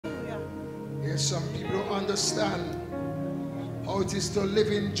some people don't understand how it is to live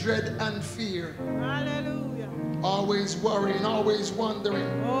in dread and fear. Hallelujah. Always worrying, always wondering.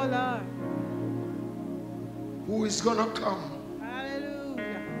 Oh Lord. Who is going to come?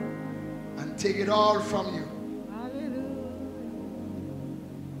 Hallelujah. And take it all from you. Hallelujah.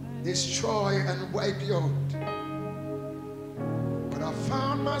 Destroy and wipe you out. But I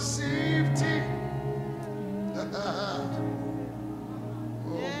found my safety. Oh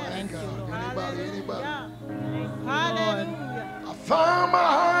my God. Anybody? Hallelujah. I found my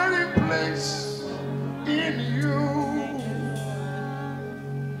hiding place in you.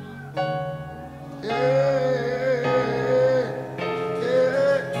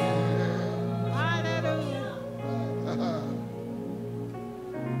 Hallelujah. I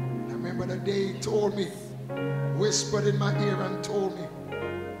remember the day he told me, whispered in my ear and told me,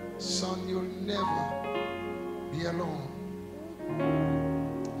 son, you'll never be alone.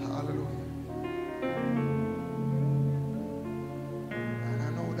 Hallelujah. And I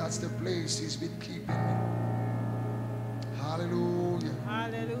know that's the place he's been keeping me. Hallelujah.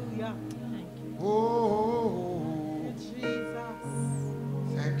 Hallelujah. Thank you. Oh, Jesus.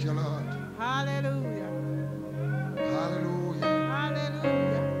 thank you, Lord. Hallelujah. Hallelujah.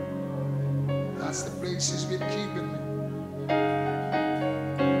 Hallelujah. That's the place he's been keeping me.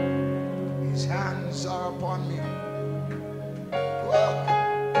 His hands are upon me. Whoa.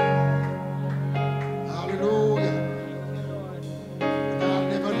 Hallelujah. And I'll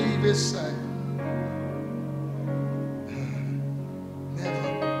never leave his side.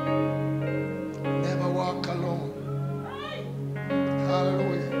 Never walk alone.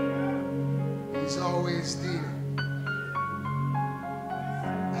 Hallelujah. He's always there.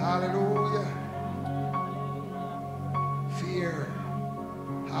 Hallelujah. Fear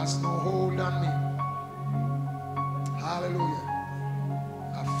has no hold on me. Hallelujah.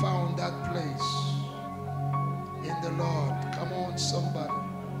 I found that place in the Lord. Come on, somebody.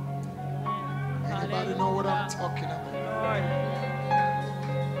 Anybody know what I'm talking about?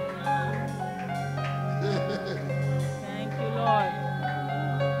 Thank you, Lord.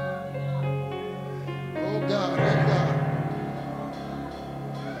 Oh God, oh God.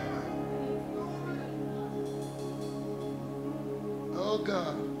 Oh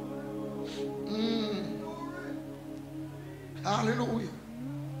God. Hallelujah.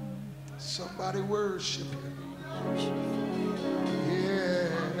 Somebody worship him. Yeah.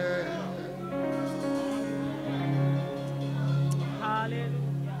 Hallelujah.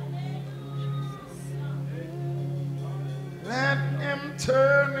 Let him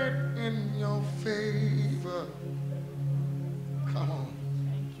turn it in your favor. Come on.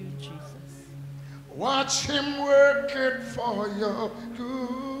 Thank you, Jesus. Watch him work it for your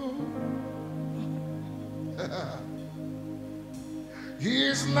good.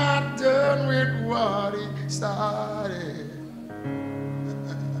 He's not done with what he started.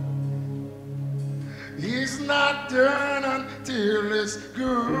 He's not done until it's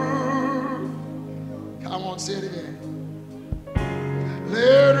good. Come on, say it again.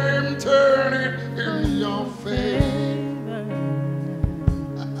 Let him turn it in your favor.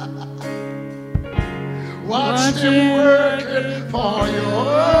 Watch him work it for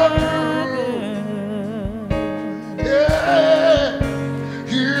your good. Yeah,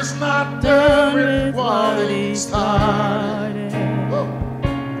 he's not done with what he started. Oh.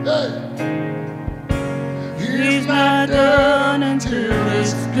 Hey. He's not done until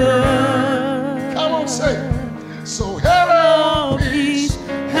it's good. Come on, say it. So hello peace,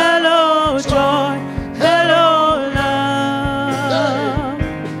 hello joy, hello love,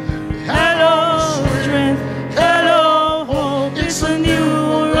 hello strength, hello hope. It's a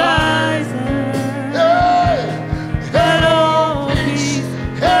new horizon. Hello peace,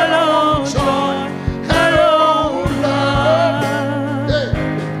 hello joy, hello love,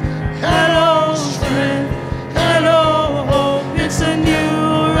 hello strength, hello hope. It's a new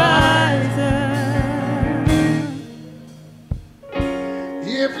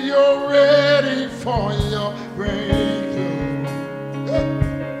if you're ready for your breakthrough,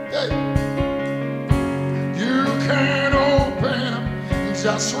 you can open up,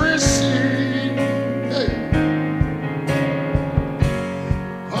 just receive.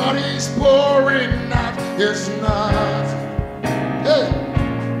 What he's pouring out is not.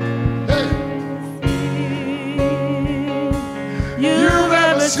 You've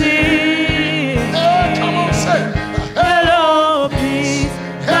ever seen. Come on, say it. Hello peace,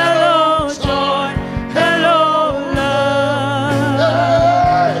 hello joy, hello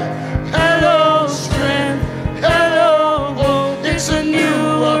love, hello strength, hello hope. It's a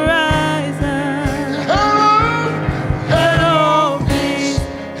new horizon. Hello peace,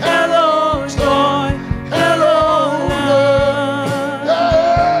 hello joy,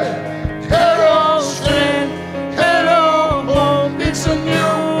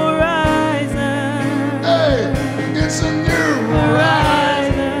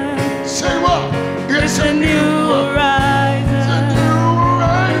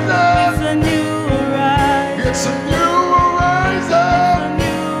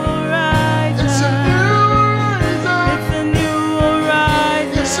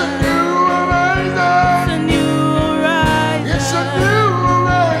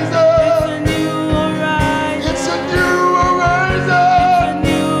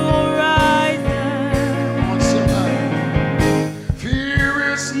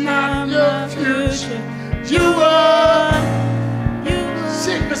 is not your future. You are.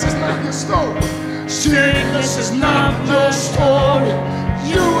 Sickness is not your story. Sickness is not your story.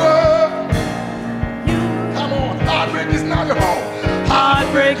 You are. Come on, heartbreak is not your home.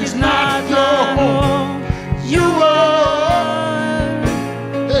 Heartbreak is not your home. You are.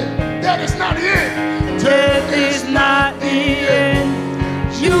 Hey, that is not the end. Death is not the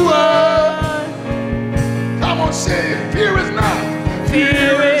end. You are. Come on, say it. Fear is not.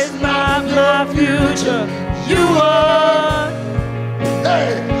 Fear is not your future. You are.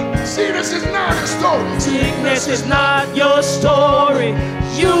 Hey, sickness is not your story. Sickness is not your story.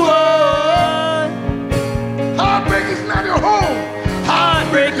 You are. Heartbreak is not your home.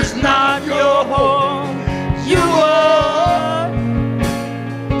 Heartbreak is not your home. You are.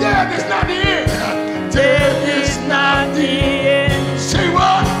 Death is not the end. Death is not the end. Say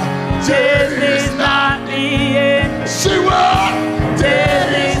what? Death is not the end. Say what?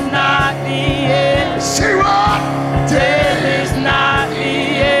 Death is not the end. Say what? Death is not the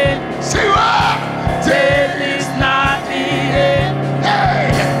end. Say what? Death is not the end.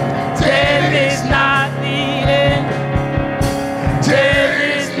 Hey, death is not the end. Death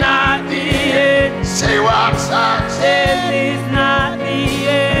is not the end. Say what, son? Death is not the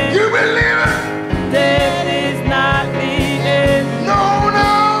end. You believe it? Death is not the end. No,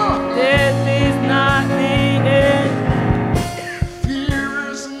 no. Death is not the end. Fear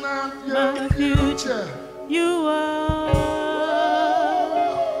is not your future. You are.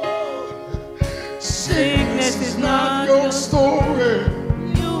 Sickness is not your story.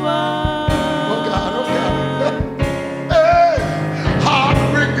 You are. Oh God, oh God. Hey,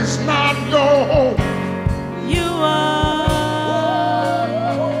 heartbreak is not your home. You are.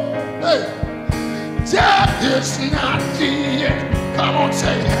 Hey, death is not the end. Come on,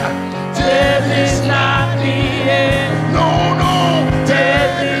 say it. Death is not the end. No, no.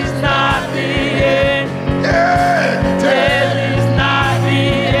 Death is not the end. Yeah. Death is not the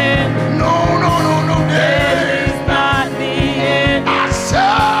end. No, no, no, no. Death is not the end. I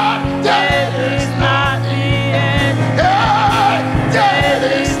said death is not the end. Hey, death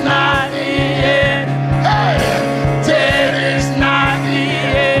is not the end. Hey, death is not the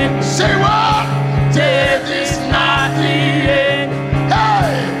end. Say what? Death is not the end.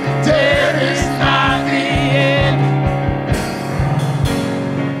 Hey, death is not the end.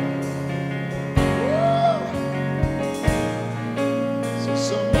 So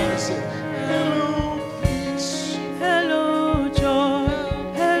somebody say, hello, peace. Hello, joy.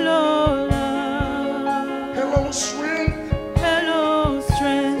 Hello, love. Hello, strength. Hello,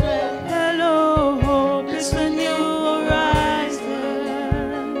 strength. Hello, hope. It's a new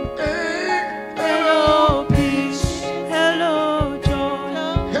horizon. Hey, Hello, peace. Hello, joy.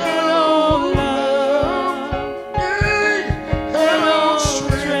 Hello, love. Hey, Hello, hello,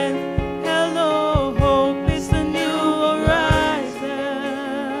 strength. strength. Hello, hope. It's a new horizon.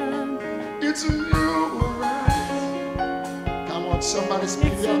 It's a new horizon. Come on, somebody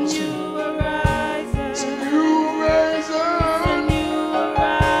speak It's a out. new It's a horizon. new horizon. New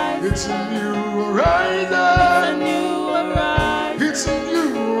horizon. It's a new A horizon. new horizon. It's a new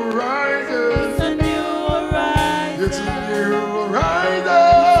horizon. It's a new horizon. It's a new It's a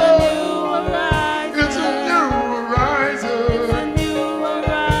horizon. new horizon. It's a new horizon. It's a new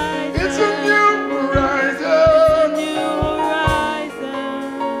horizon. It's a new horizon. A new horizon.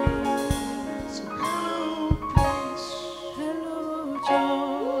 So hello, peace. Hello,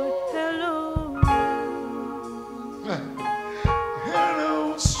 joy. Hello,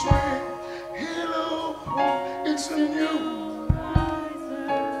 Hello, strength. Hello, hope. It's a new. horizon.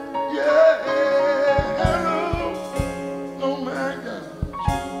 Yeah. Hello. Oh my God.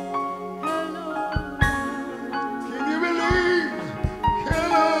 Hello, Can you believe?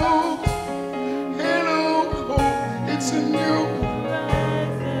 Hello. Hello, hope. It's a new.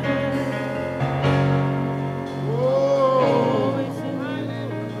 horizon. Whoa. It's a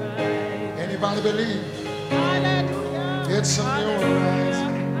new horizon. Anybody believe? Hallelujah. It's a new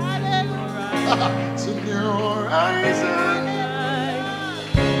horizon. Hallelujah. It's a new horizon.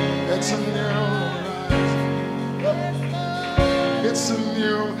 It's a new horizon. It's a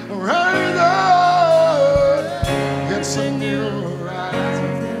new horizon. It's a new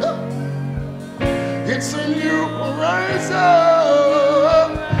horizon. It's a new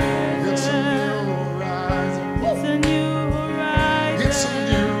horizon. It's a new horizon. It's a new horizon. It's a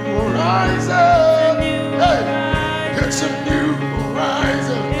new horizon. Hey, it's a new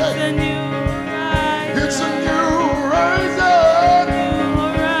horizon. It's a Hey, new horizon. it's a new horizon. New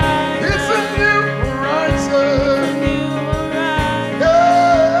horizon. It's a new horizon. New horizon.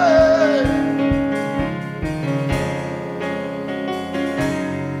 Hey,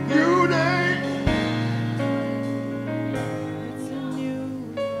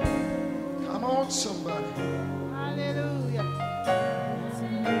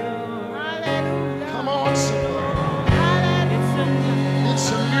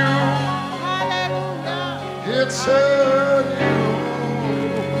 turn you.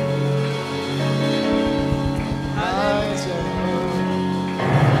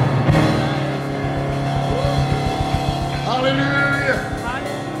 Hallelujah.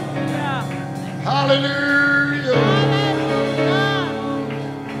 Hallelujah.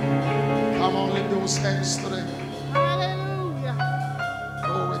 Come on, lift those hands today. Hallelujah.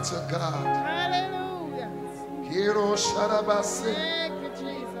 Glory to God. Hallelujah. Kiro Sharabase. Thank you,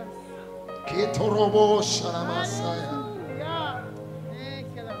 Jesus. Kitorobo Sharabasaya. Hallelujah.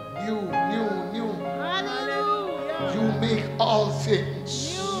 Thank you, Lord. New. Hallelujah. You make all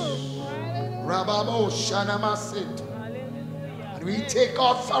things. Hallelujah. Rababo Shanamasit. Hallelujah. And we take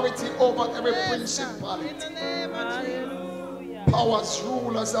authority over every In principality, the name of Jesus. powers,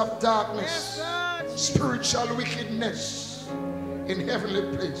 rulers of Yes, darkness, God. spiritual wickedness in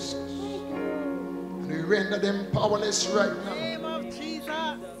heavenly places. And we render them powerless right In the now. name of Jesus.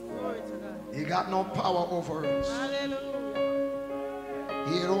 Glory to God. They got no power over us. Hallelujah.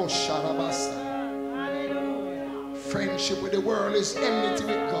 Hero Sharabasa. Hallelujah. Friendship with the world is enmity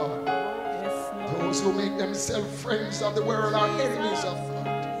with God. Yes, Lord. Those who make themselves friends of the world are enemies of God.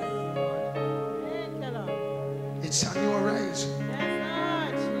 Thank you, Lord. It's a new horizon.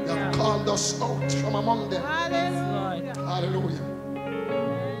 Yes, Lord. You have called us out from among them. Hallelujah. Hallelujah.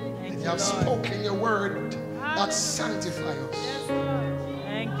 And you have spoken your word that sanctifies us, Yes, Lord.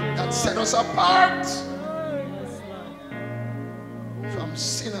 Thank you, that Lord. set us apart Yes, Lord. from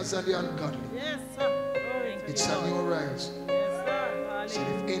sinners and the ungodly. Yes, sir. Glory to It's God. a new horizon. Yes, Lord. So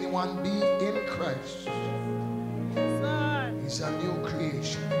if anyone be in Christ, Yes, Lord. he's a new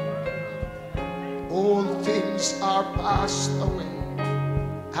creation. All things are passed away,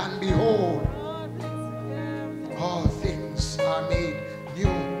 and behold, all things are made new.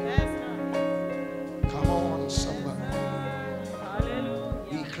 Yes, Lord. Come on, somebody. Hallelujah.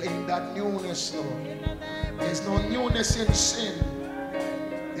 We claim that newness, Lord. In the name of There's no newness in sin.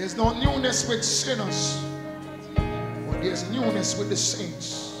 There's no newness with sinners. But there's newness with the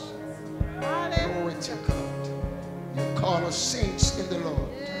saints. Glory to God. You call us saints in the Lord.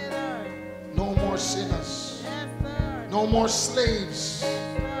 Yes, Lord. No more sinners. Yes, Lord. No more slaves,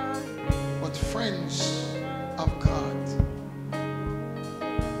 Lord. but friends of God.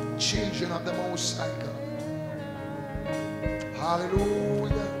 Children of the Most High God.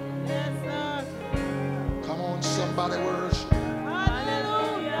 Hallelujah. Yes, Lord. Come on, somebody worship.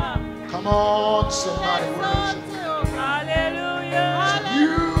 Hallelujah. Come on, somebody worship. Hallelujah.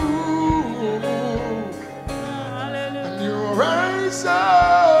 You Hallelujah. and you rise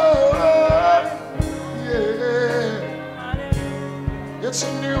up. Yeah. Hallelujah. It's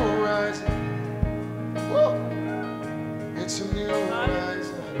a new horizon. Whoa. It's a new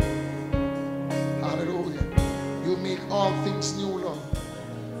horizon. Hallelujah. You make all things new, Lord.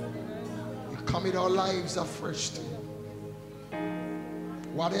 You commit our lives afresh to you.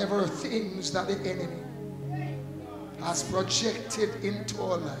 Whatever things that the enemy has projected into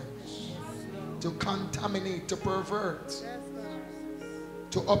our lives to contaminate, to pervert,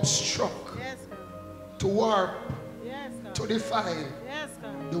 to obstruct, Yes, God. to warp, Yes, God. to defile Yes,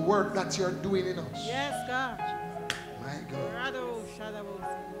 God. the work that you're doing in us. Yes, God. My God. Rado, shadabo.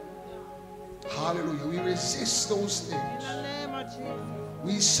 Hallelujah. We resist those In things. the name of Jesus.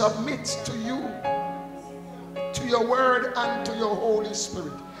 We submit to you, to your word and to your Holy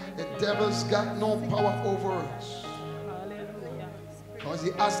Spirit. The devil's got no power over us. Hallelujah. Because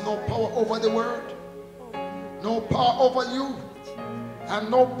he has no power over the word, no power over you,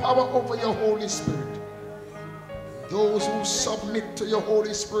 and no power over your Holy Spirit. Those who submit to your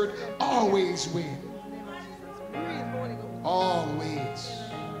Holy Spirit always win. Breathe, Holy Ghost. Always.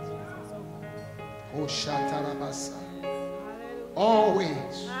 Oh, Shatarabasa. Hallelujah.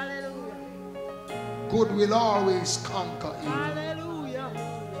 Always. Hallelujah. Good will always conquer evil. Hallelujah.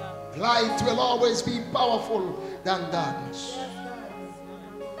 Light will always be powerful than darkness.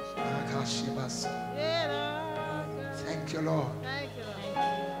 Yeah, Lord. Thank you, Lord, Thank you,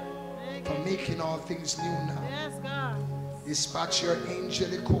 Lord. Thank for you. making all things new now. Yes, God. Dispatch your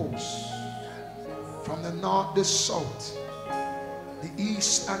angelic hosts from the north, the south, the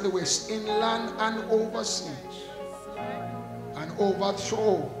east and the west, inland and overseas, and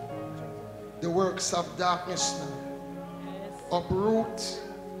overthrow the works of darkness now. Uproot,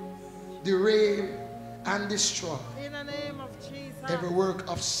 derail, and destroy In the name of Jesus. every work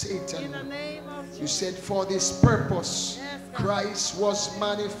of In Satan. the name of You Jesus. said, for this purpose, Yes, God. Christ was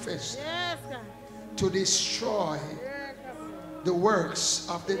manifest Yes, God. to destroy Yes, God. the works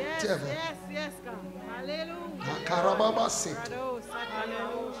of the Yes, devil. yes, yes, God. Hallelujah. Akarababa said, Rado,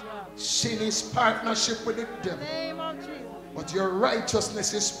 Hallelujah. sin is partnership with the In devil, the name of Jesus. but your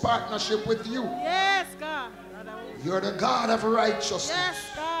righteousness is partnership with you. Yes, God. Rado, You're the God of righteousness. Yes,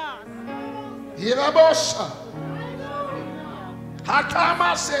 God. Irabosha.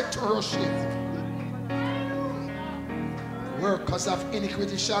 Hatama said to Roshit. Workers of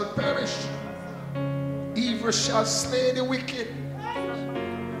iniquity shall perish. Evil shall slay the wicked.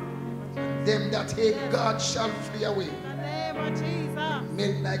 Them that hate God shall flee away. In the name of Jesus.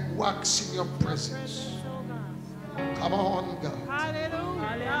 Melt like wax in your presence. Come on, God.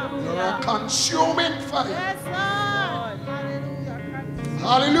 Hallelujah. You're a consuming fire. Yes, Lord. Hallelujah.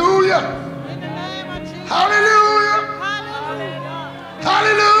 Hallelujah. In the name of Jesus. Hallelujah. Hallelujah.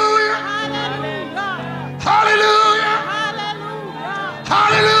 Hallelujah. Hallelujah. Hallelujah. Hallelujah.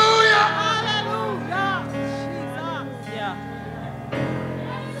 Hallelujah. Hallelujah. Jesus.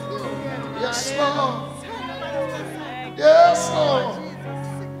 Yes, Lord. Yes, Lord.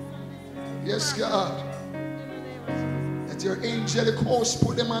 Yes, God. Let your angelic host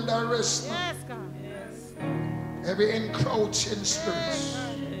put them under arrest. Yes, God. Every encroaching spirit.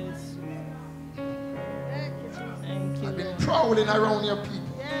 I've been prowling around your people.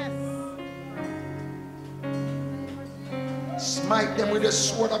 Smite them with the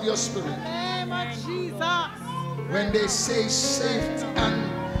sword of your spirit. In the name of Jesus. When they say safety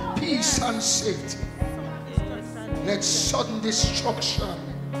and peace and safety, let sudden destruction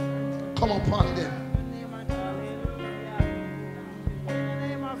come upon them.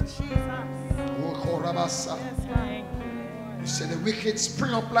 You say the wicked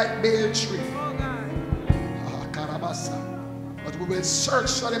spring up like bale tree. But we will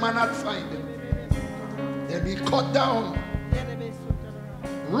search for them and not find them. They'll be cut down,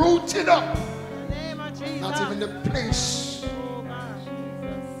 rooted up. Not even the place,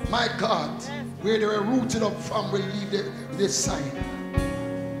 my God, where they were rooted up from will leave the sign.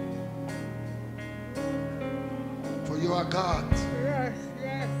 For you are God.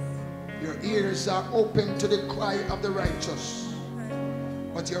 Your ears are open to the cry of the righteous,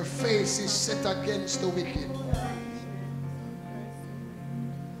 but your face is set against the wicked.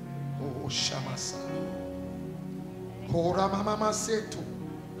 Oh, Shamasa. Koramamama Setu.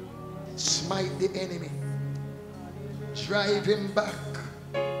 Smite the enemy. Drive him back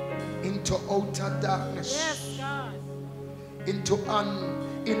into outer darkness. Yes, God. Into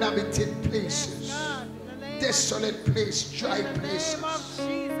uninhabited places. Desolate place, dry places.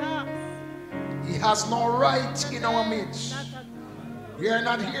 He has no right in our midst. We are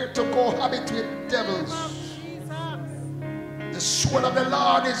not here to cohabit with devils. The sword of the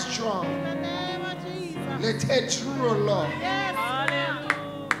Lord is drawn. Let heads rule, Lord.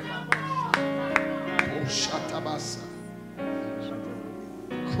 Oh, Shatabasa.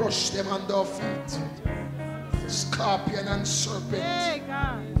 Crush them under our feet. Scorpion and serpent.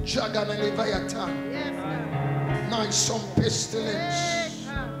 Dragon and Leviathan. Noisome pestilence.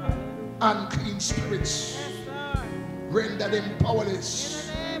 Unclean spirits. Render them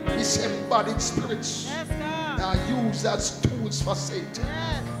powerless. Disembodied spirits. They are used as tools for Satan.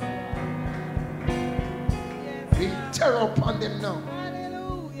 Bring terror upon them now.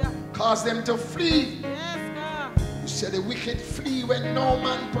 Cause them to flee. You say the wicked flee when no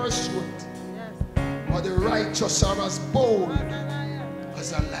man pursueth. But the righteous are as bold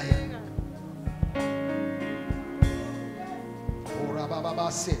as a lion.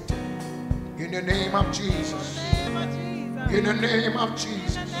 In the name of Jesus. In the name of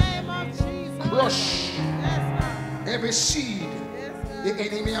Jesus. Crush every seed the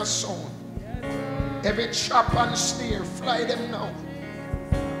enemy has sown. Every trap and snare, fly them now.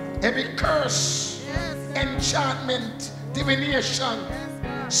 Every curse, enchantment, divination,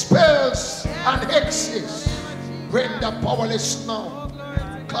 spells and hexes, render powerless now.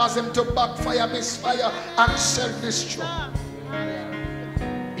 Cause them to backfire, misfire, and self-destruct.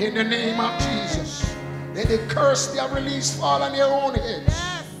 In the name of Jesus. Let the curse they have released fall on their own heads.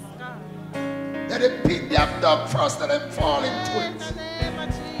 Let the pit they have dug first, let them fall into it.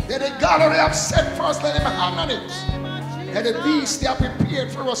 Let the gallery they have set first, let them hang on it. Let the beast they have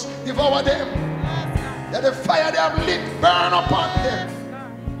prepared for us devour them. Let the fire they have lit burn upon them.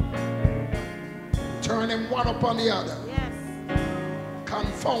 Turn them one upon the other.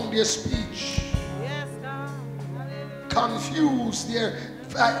 Confound their speech. Confuse their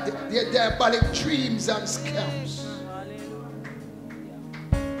diabolic dreams and scams.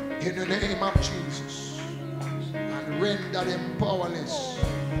 In the name of Jesus. And render them powerless.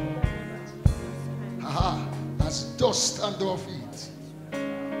 As dust under our feet.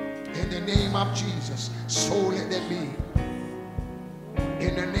 In the name of Jesus. So let them be.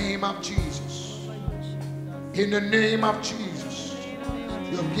 In the name of Jesus. In the name of Jesus.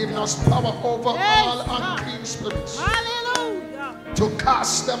 You have given us power over all unclean spirits. Hallelujah. To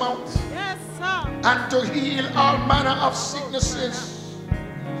cast them out. Yes, and to heal all manner of sicknesses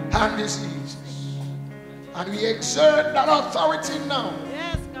and diseases. And we exert that authority now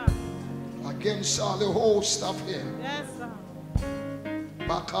against all the host of hell.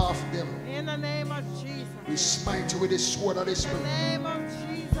 Back off them. In the name of Jesus. We smite you with the sword of the Spirit. In the name of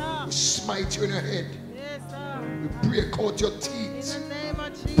Jesus. We smite you in your head. Yes, sir. We break out your In teeth. the name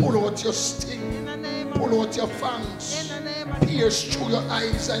of Jesus. Pull out your sting. In the name of Pull out your In fangs. the name of Pierce through your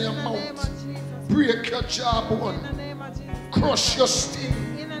eyes and your In the name of mouth. Jesus. Break your In the jawbone. name of Jesus. Crush your sting.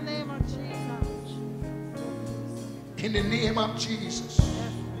 In the name of Jesus. In the name of Jesus.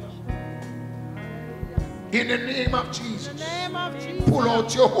 In the name of In the Jesus. name of Jesus. Pull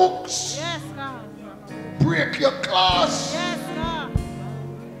out your hooks. Yes, God. Break your claws. Yes, God.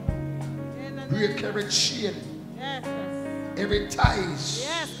 In the name. Break every chain. Yes, Every ties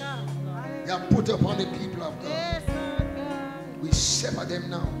yes, God. you have put upon the people of God. Yes, Lord God. We sever them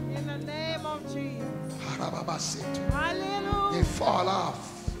now. In the name of Jesus. They Hallelujah. fall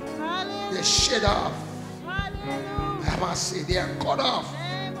off. They Hallelujah. shed off. Hallelujah. I must say they are cut off. In the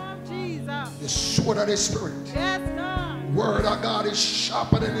name of Jesus. The sword of the Spirit. Yes, God. Word of God is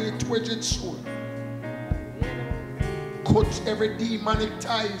sharper than any two-edged sword. Cut every demonic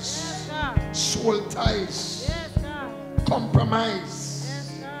ties, Yes, God. soul ties, Yes, God. compromise,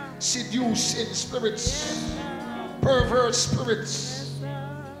 Yes, God. seducing spirits, Yes, God. perverse spirits. Yes,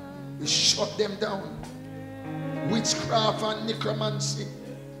 God. We shut them down. Witchcraft and necromancy,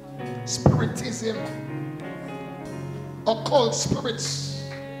 spiritism, occult spirits,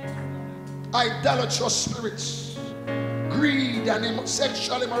 idolatrous spirits, greed and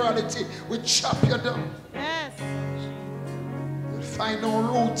sexual immorality. We chop you down. Yes. We'll find no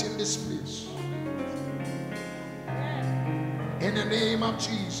root in this place. In the name of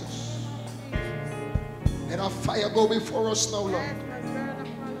Jesus. Let our fire go before us now, Lord.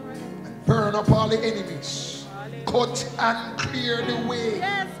 And burn up all the enemies. Cut and clear the way.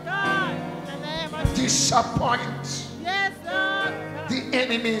 Yes, God. In the name of Jesus. Disappoint Yes, God. the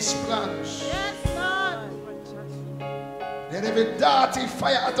enemy's plans. Yes, God. Let every dirty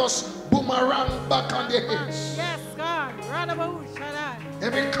fire at us boomerang back on their heads. Yes, God. Radabu Shaddai.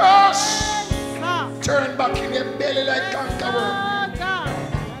 Every curse Yes, God. turn back in their belly like Yes, cankerworm. Lord God.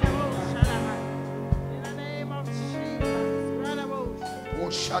 Radabu Shaddai. In the name of Jesus. Radabu Oh,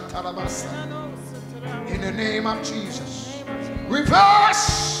 Shatarabasa. Shaddai. In the name of Jesus. In the name of Jesus. Reverse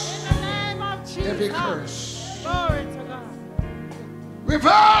In the name of Jesus. every curse. Glory to God.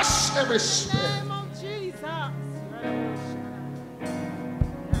 Reverse every In the spell. name of Jesus. Radabu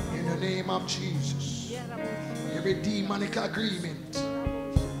Shaddai. In the name of Jesus. Every demonic agreement,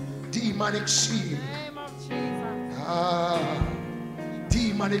 demonic seal, In the name of Jesus.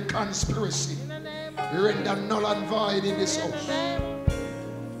 demonic conspiracy, In the name of render null and void in this In the house. name of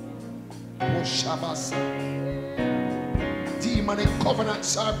Oh, Shabasa. Demonic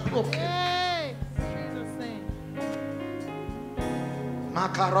covenants are broken. Hey, Jesus' name.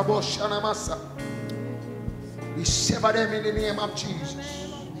 Makarabo Shanamasa. We sever them in the name of Jesus.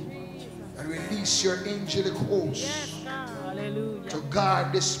 And release your angelic host Yes, God. Hallelujah. to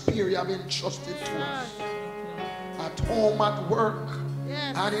guard the spirit you have entrusted to us. At home, at work,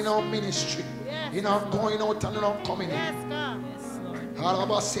 Yes. and in our ministry. Yes. In our going out and in our coming in. Yes, God. Yes, Lord.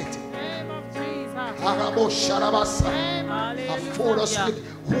 Harabaseti. In the name of Jesus. Harabo Sharabasa. Name of Hallelujah. Afford us with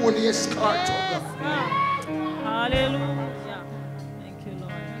holy escort, oh Yes, God. God. Hallelujah. Thank you,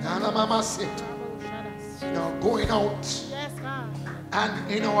 Lord. Nanamama Seti. In our going out Yes, God. and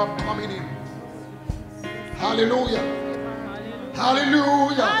in our coming in. Hallelujah.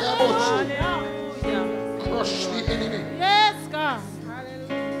 Hallelujah. Hallelujah. Hallelujah. Crush the enemy. Yes, God.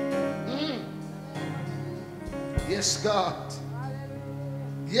 Hallelujah. Mm. Yes, God.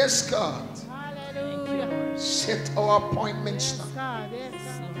 Yes, God. Hallelujah. Set our appointments Yes, now. God.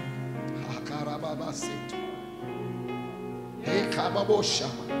 Yes, God. Hakarababa Seti. Hekababosha.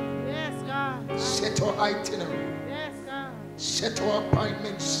 Yes, God. Set our itinerary. Yes, God. Set our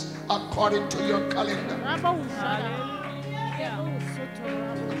appointments according to your calendar. Rabu Shaddai. Hallelujah.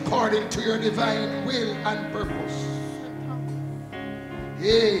 According to your divine will and purpose.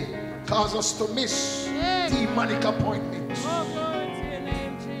 Hey, cause us to miss demonic appointments. Oh, glory to your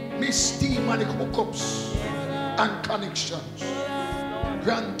name, Jesus. Miss demonic hookups Oh, Lord. and connections. Oh, Lord.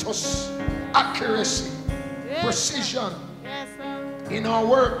 Grant us accuracy, Yes, precision Yes, Lord. in our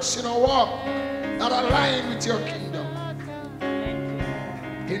works, in our walk, that align with your kingdom. Lord God.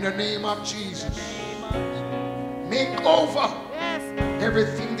 In the name of Jesus. Make over Yes,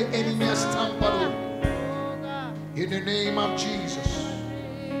 everything the enemy has tampered with. oh, God. In the name of Jesus.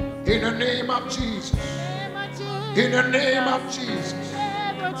 In the name of Jesus. Name of Jesus. In the name of Jesus.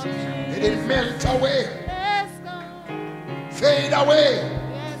 Name of Jesus. Let Let it melt away. Yes, God. Fade away.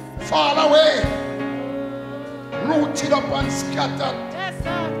 Yes, Fall away. Rooted up and scattered. yes,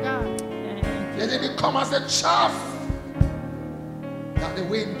 Lord God. Let it become as the chaff that the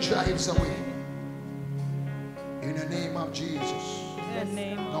wind drives away. In the name of Jesus. In the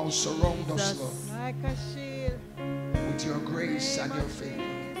name Now of surround us, Jesus. Lord, Like a shield. with your grace and your favor.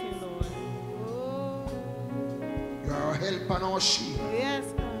 Thank you, Lord. Oh, You are our help and our shield. yes,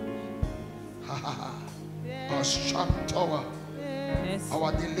 God. Ha ha ha. Yes, Our strong tower, yes. Yes,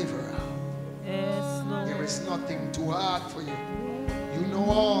 our deliverer. yes, There Lord. is nothing too hard for you. You know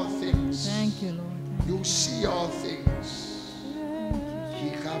all things. Thank you, Lord. You see all things.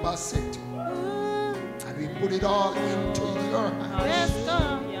 Hikabasetu. And we put it all into your hands. Yes,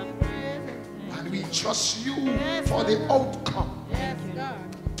 God. Hallelujah. And we trust you for the outcome. Yes, God.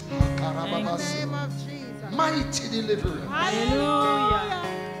 In the Hakarababase. name of Jesus. Mighty deliverer. Hallelujah.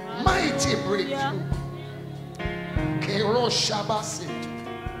 Mighty breakthrough. Keroshabasetu.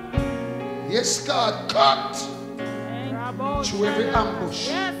 Yes, God, cut Rabo through every Shada. ambush.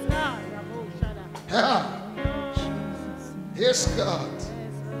 Yes, God. Rabo Shada. Yeah. Jesus. Yes, God.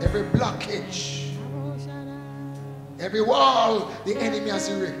 Every blockage, Rabo Shada. every wall the enemy has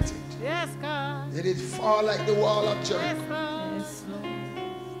erected, Yes, God. let it fall like the wall of Yes, Jericho. God. Yes, Lord.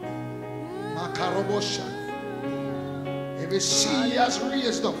 Makarobosha. Every sea has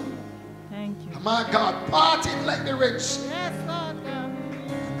raised up. Thank you. My God, part it like the Red Sea. Yes, Lord God.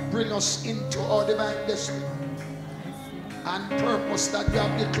 Bring us into our divine destiny and purpose that you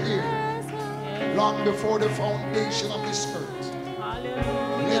have declared Yes, God. long before the foundation of this earth.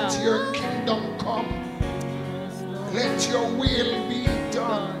 Hallelujah. Let your kingdom come. Yes, Lord. Let your will be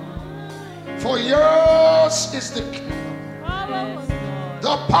done. For yours is the kingdom, Yes, Lord.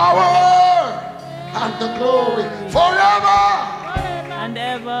 the power, and the glory forever And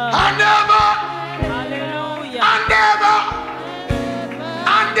ever. and ever Hallelujah. and ever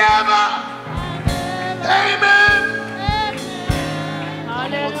and ever. Amen.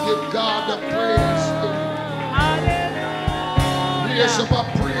 Come on, give God the praise. Hallelujah. Raise up a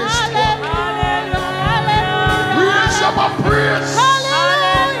praise. Hallelujah. Raise up a praise.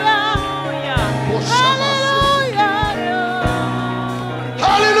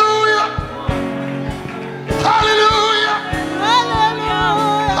 Hallelujah. Hallelujah.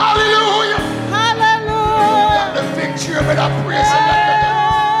 Hallelujah. Hallelujah. Got the victory with a praise.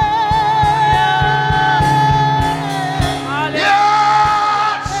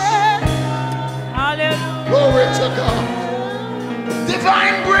 Yes. Hallelujah. Glory to God.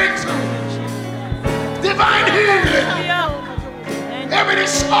 Divine breakthrough. Divine healing. Every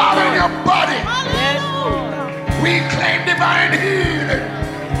disorder in your body. Yes, Lord. We claim divine healing.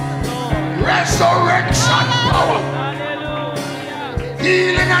 Resurrection power. Hallelujah.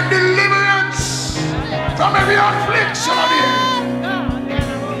 Healing and deliverance from every affliction of the enemy.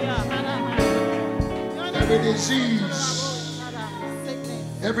 Every disease,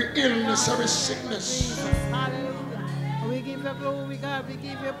 every illness, every sickness. Hallelujah. We give you glory, God. We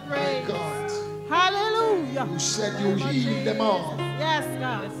give you My praise. God, Hallelujah. you said you healed them all. Yes,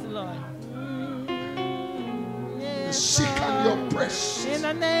 God. Yes, Lord. The Yes, sick and the oppressed, in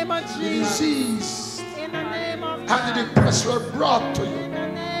the name of the Jesus. diseased In the name of and the depressed were brought to In you. the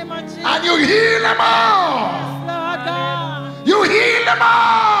name of Jesus. And you heal them all. Lord God. You heal them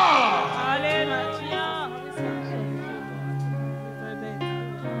all. Hallelujah.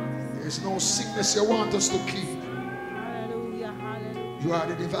 There's no sickness you want us to keep. Hallelujah. Hallelujah. You are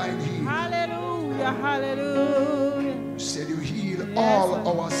the divine healer. Hallelujah. Hallelujah. You said you heal Yes, all Lord.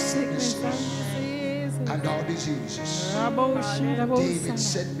 our sicknesses Disease. and our diseases. David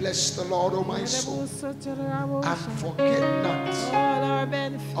said, bless the Lord, O my soul, and forget not all our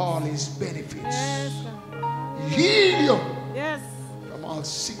benefits. all his benefits. Yes, God. Heal you Yes. from all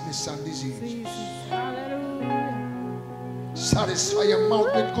sickness and disease. Jesus. Hallelujah. Satisfy your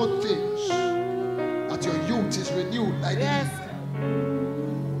mouth with good things, that your youth is renewed like the Yes. eagle.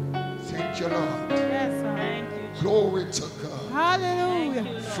 Thank you, Lord. Yes, Lord. Thank you. Glory to God. Hallelujah.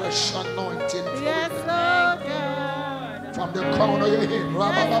 Fresh anointing from Yes, the- Lord God. from the crown of your head, Yes,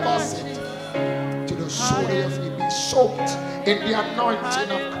 Rabababasit, to the sole of your feet. Be soaked in the anointing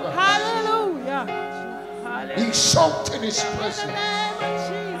of Christ. Hallelujah. Be soaked in his In the presence. name of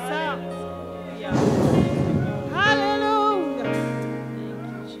Jesus. Hallelujah. Hallelujah.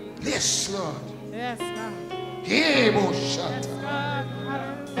 Yes, Lord. Yes, God. Hebo Yes, shata. God.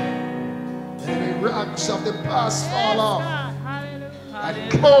 Hallelujah. Every rags of the past fall off. God. Hallelujah.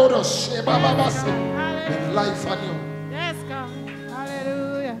 And clothe us Shebababasit, with Hallelujah. life anew. Yes, God.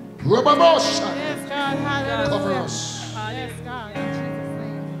 Hallelujah. Rubabosha. Yes, God. Hallelujah. Cover us. Yes, God. In Jesus'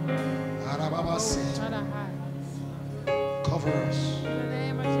 name. Cover us. In the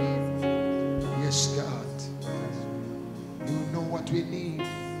name of Jesus. Yes, God. You know what we need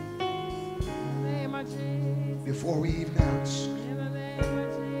In the name of Jesus. before we even ask. In the name of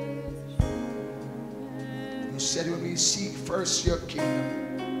Jesus. You said when we seek first your kingdom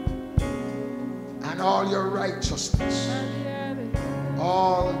and all your righteousness,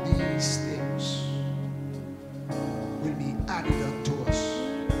 all these things will be added unto us.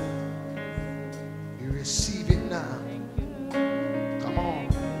 We receive it now. Come on.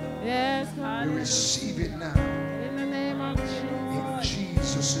 Yes, We God. receive it now. In the name of Jesus. In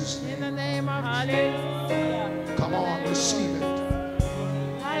Jesus' In name. the name of Hallelujah. Come on, receive it.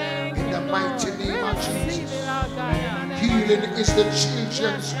 Jesus. In the mighty name of Receive Jesus. it, Lord God. In the name of Healing is the children's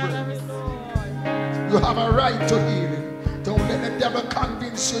Yes, bread. Lord. You have a right to healing. Don't let the devil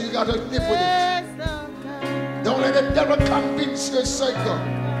convince you you got to live with it. Yes, Lord God. Don't let the devil convince you it's like God.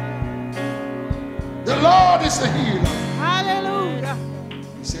 The Lord is the healer. Hallelujah.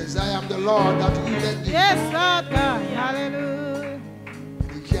 He says, I am the Lord that healeth thee. Yes, Lord God. Hallelujah.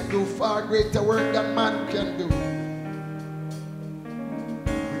 He can do far greater work than man can do.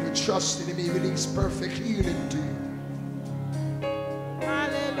 When you trust in him, he release perfect healing to you.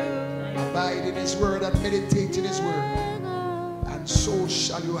 Hallelujah. Abide in his word and meditate in his word. And so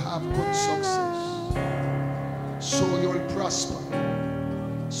shall you have good success. So you'll prosper.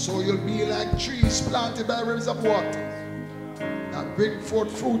 So you'll be like trees planted by rivers of water that bring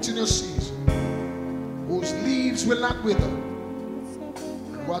forth fruit in your season, whose leaves will not wither.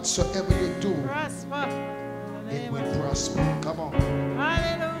 And whatsoever you do, Prosper. In the it name will of prosper. Come on.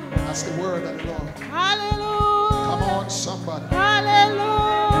 Hallelujah. That's the word of the Lord. Hallelujah. Come on, somebody.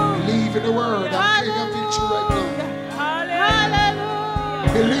 Hallelujah. Believe in the word and claim your victory right now.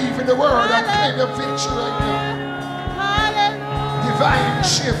 Hallelujah. Believe in the word and claim your victory right now. Hallelujah. Divine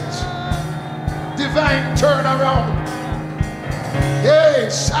shift. Divine turnaround. Hey,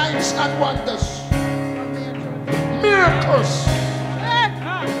 signs and wonders. Miracles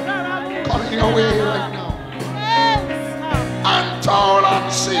coming your way right now. Untold,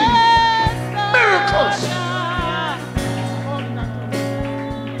 unseen. Miracles.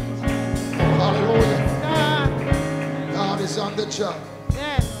 Hallelujah. God is on the job.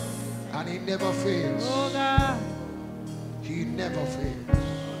 Yes. And he never fails. Oh God. He never fails.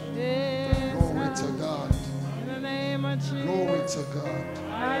 Yes. Glory to God. In the name of Jesus. Glory to God.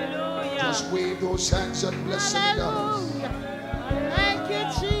 Hallelujah. Just wave those hands and bless him. Hallelujah. Thank you,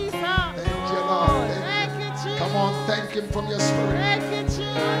 Jesus. Thank you, Lord. Thank you, Jesus. Come on, thank him from your spirit. Thank you, Jesus.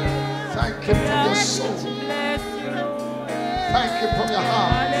 Thank him from your soul. Thank him from your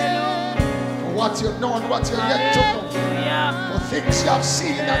heart. For what you know and what you're yet to know. For things you have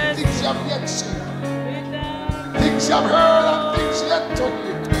seen and things you have yet seen. Things you have heard and things yet to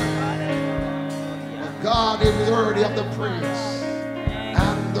hear. But God is worthy of the praise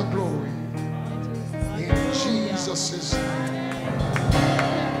and the glory. In Jesus' name.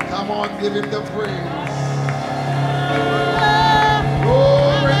 Come on, give him the praise.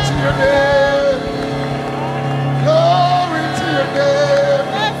 Glory to your name. Glory to your name.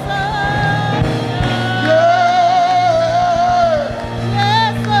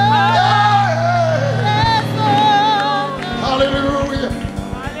 Hallelujah.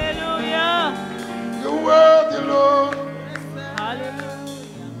 Hallelujah. You're worthy, Lord.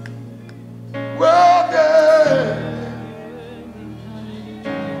 Hallelujah. Worthy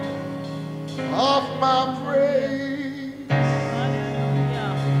of my praise.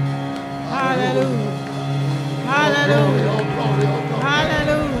 Hallelujah. Oh, Hallelujah. glory, oh, glory.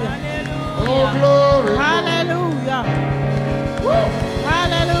 Hallelujah. Oh, glory. Hallelujah. Woo.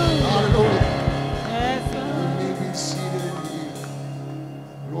 Hallelujah. Hallelujah. Yes, You Lord. may be seated in here.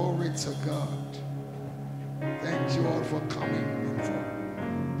 Glory to God. Thank you all for coming and for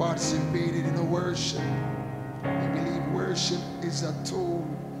participating in the worship. We believe worship is a tool,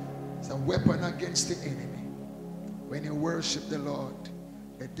 it's a weapon against the enemy. When you worship the Lord,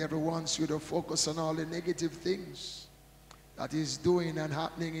 the devil wants you to focus on all the negative things that he's doing and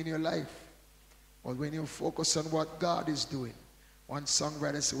happening in your life. But when you focus on what God is doing, one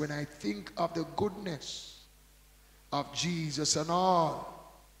songwriter said, when I think of the goodness of Jesus and all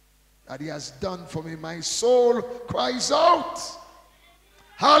that he has done for me, my soul cries out,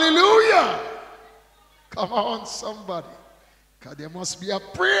 hallelujah. Come on, somebody. Because there must be a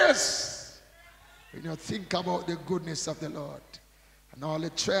praise when you think about the goodness of the Lord. And all the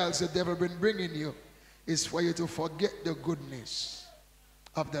trials the devil been bringing you is for you to forget the goodness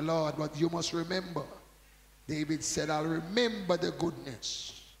of the Lord. But you must remember, David said, I'll remember the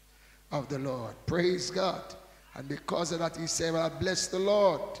goodness of the Lord. Praise God. And because of that, he said, I'll bless the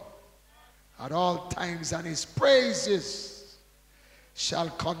Lord at all times, and his praises shall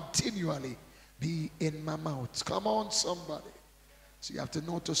continually be in my mouth. Come on, somebody. So you have to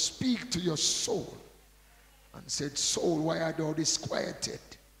know to speak to your soul. And said, soul, why are thou disquieted?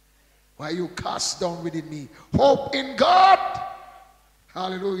 Why are you cast down within me? Hope in God.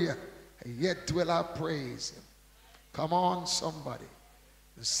 Hallelujah. And yet will I praise him. Come on, somebody.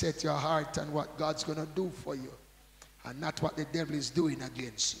 Set your heart on what God's going to do for you. And not what the devil is doing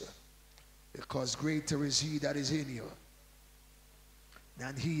against you. Because greater is he that is in you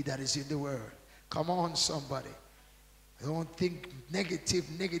than he that is in the world. Come on, somebody. Don't think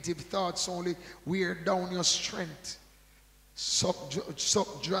negative thoughts only wear down your strength.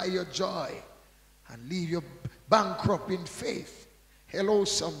 Suck dry your joy and leave you bankrupt in faith. Hello,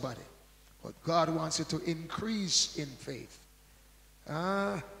 somebody. But God wants you to increase in faith.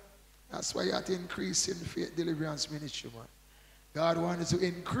 That's why you have to increase in faith, Deliverance Ministry, man. God wanted to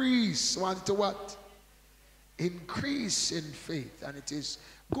increase. Wanted to what? Increase in faith. And it is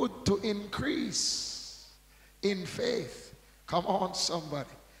good to increase in faith. Come on, somebody.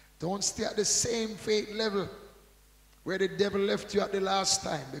 Don't stay at the same faith level where the devil left you at the last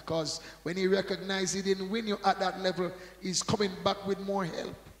time, because when he recognized he didn't win you at that level, he's coming back with more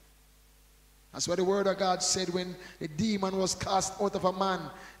help. That's what the word of God said when the demon was cast out of a man.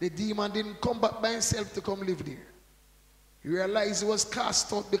 The demon didn't come back by himself to come live there. He realized he was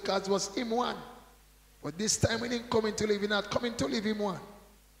cast out because it was him one. But this time he didn't come in to live, he not coming to live him one.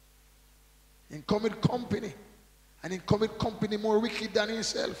 He come with company. And he come with company more wicked than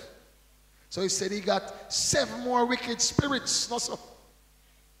himself. So he said he got 7 more wicked spirits. No, so.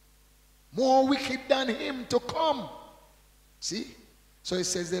 More wicked than him to come. See? So he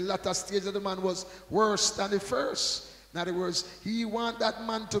says the latter stage of the man was worse than the first. In other words, he want that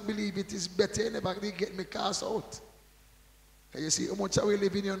man to believe it is better never they get me cast out. Can you see how much are we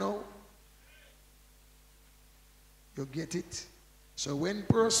living you now? You get it? So when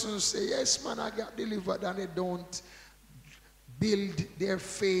persons say, yes, man, I got delivered, and they don't build their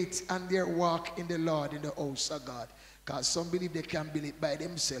faith and their walk in the Lord, in the house of God. Because some believe they can build it by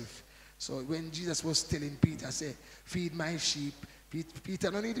themselves. So when Jesus was telling Peter, say, feed my sheep, Peter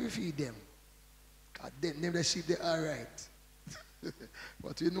don't need to feed them. God, them the sheep, they are right.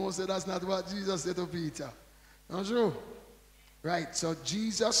 But we know that that's not what Jesus said to Peter. Not true? Right, so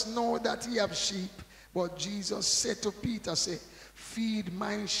Jesus know that he have sheep, but Jesus said to Peter, say, feed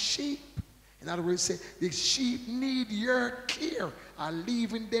my sheep. In other words, say, the sheep need your care. I'm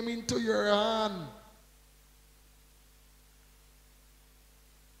leaving them into your hand.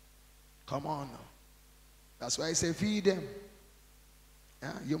 Come on now. That's why I say feed them.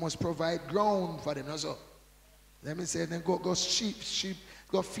 Yeah? You must provide ground for them also. Let me say, then go sheep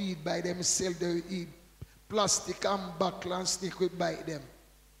go feed by themselves. They eat plastic and buckle and stick with bite them.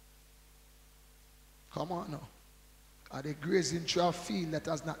 Come on now. Are they grazing through a field that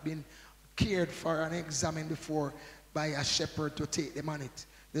has not been cared for and examined before by a shepherd to take them on it?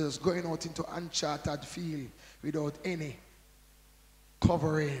 They're just going out into uncharted field without any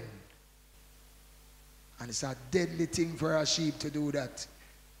covering. And it's a deadly thing for a sheep to do that.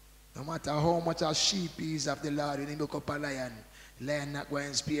 No matter how much a sheep is of the Lord, when he look up a lion, lion not going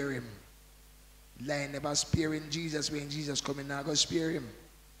to spare him. Lion never sparing Jesus. When Jesus coming, not going to spare him.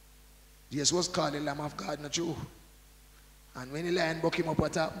 Jesus was called the Lamb of God, not true. And when the lion buck him up,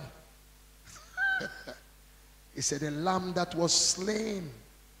 what happened? He said, the lamb that was slain.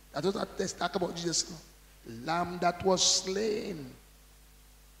 That was not let's talk about Jesus now. Lamb that was slain.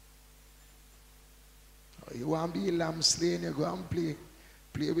 Oh, you want to be a lamb slain, you go and play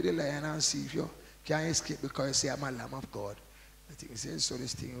with the lion and see if you can escape, because you say, I'm a lamb of God. I think he says, so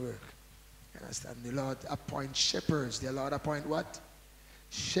this thing work. You understand? The Lord appoint shepherds. The Lord appoint what?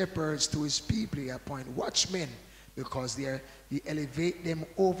 Shepherds to his people. He appoint watchmen, because he elevate them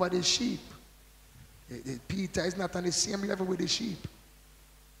over the sheep. Peter is not on the same level with the sheep.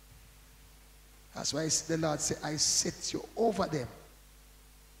 That's why the Lord said, I set you over them.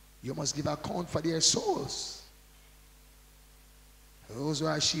 You must give account for their souls. Those who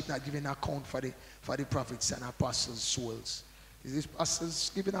are sheep not giving account for the prophets and apostles' souls. Is this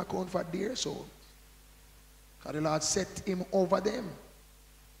apostles giving account for their soul? Because the Lord set him over them.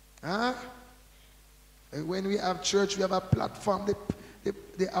 Huh? When we have church, we have a platform.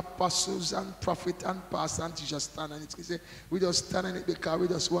 The apostles and prophet and pastor and teachers stand on it. We just stand on it because we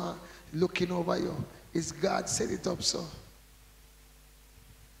just want looking over you. It's God set it up so.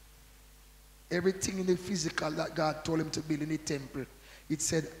 Everything in the physical that God told him to build in the temple, it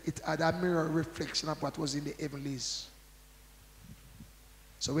said it had a mirror reflection of what was in the heavenlies.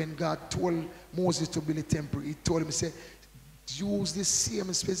 So when God told Moses to build a temple, he told him, he said, use the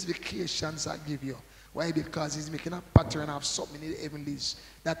same specifications I give you. Why? Because he's making a pattern of something in the heavenlies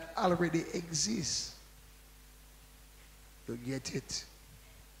that already exists. You get it?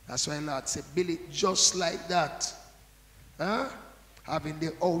 That's why Lord said, build it just like that. Huh? Having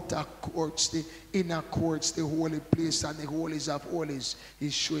the outer courts, the inner courts, the holy place, and the holies of holies.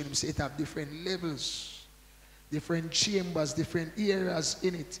 He's showing him, say it have different levels, different chambers, different areas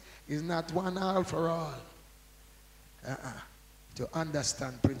in it. It's not one all for all. To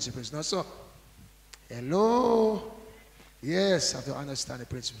understand principles. No, so, hello? Yes, have to understand the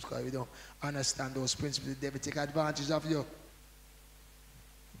principles, because if you don't understand those principles, the devil take advantage of you.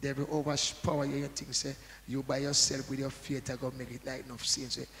 The devil overpower you. You think, say, you by yourself with your faith are going to make it like enough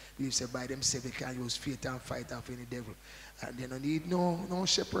sense. You say by themselves they can use faith and fight off any devil. And they don't need no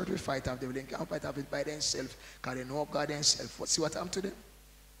shepherd to fight off the devil. They can't fight off it by themselves, because they know God themselves. See what happened to them?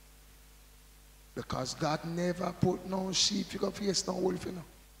 Because God never put no sheep, you go face no wolf, you know.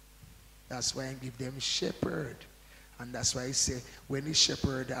 That's why he give them shepherd. And that's why he say, when the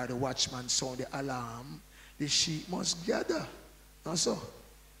shepherd or the watchman sound the alarm, the sheep must gather. Also,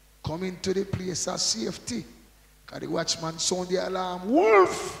 come into the place of safety. Because the watchman sound the alarm,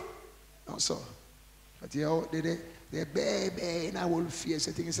 wolf! Also, but you're out there, the baby in a wolf face.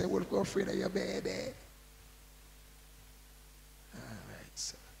 I think he say, wolf, go afraid of your baby. Alright,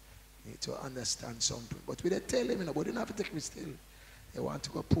 so you need to understand something. But we don't tell them, you know, but they don't have to take me still. They want to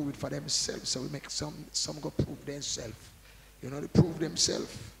go prove it for themselves, so we make some go prove themselves. You know, they prove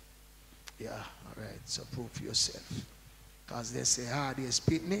themselves. Yeah, all right, so prove for yourself. Because they say, there's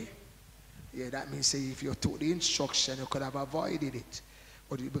pitney. Yeah, that means say if you took the instruction, you could have avoided it.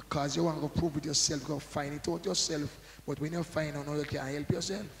 But because you want to go prove it yourself, go find it out yourself. But when you find out, you can't help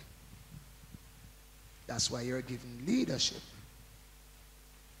yourself. That's why you're given leadership.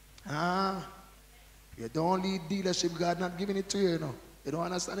 You don't lead leadership, God not giving it to you, you know. You don't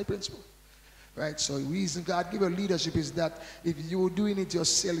understand the principle. Right? So the reason God give you leadership is that if you're doing it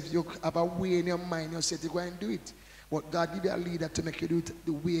yourself, you have a way in your mind, you say to go and do it. But God give you a leader to make you do it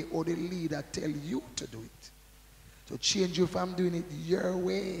the way or the leader tell you to do it. To change you from doing it your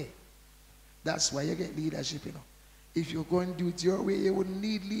way. That's why you get leadership, you know. If you're going to do it your way, you wouldn't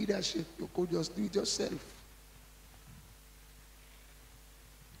need leadership. You could just do it yourself.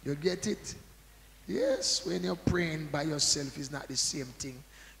 You get it? Yes, when you're praying by yourself is not the same thing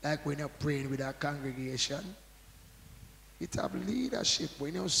like when you're praying with a congregation. It have leadership.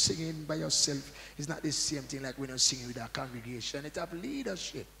 When you're singing by yourself, it's not the same thing like when you're singing with a congregation. It have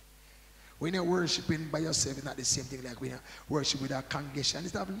leadership. When you're worshiping by yourself, it's not the same thing like when you worship with a congregation.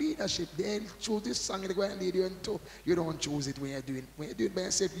 It have leadership. They choose this song and they go and lead you into. You don't choose it when you're doing it by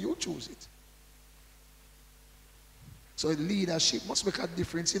yourself, you choose it. So leadership must make a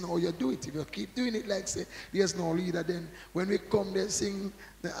difference in how you do it. If you keep doing it like say, there's no leader, then when we come there sing,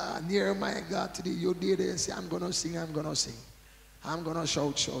 near my God today, you're there and say, I'm going to sing, I'm going to sing. I'm going to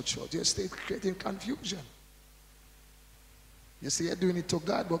shout, shout, shout. You stay creating confusion. You see, you're doing it to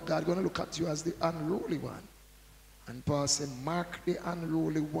God, but God going to look at you as the unruly one. And Paul said, mark the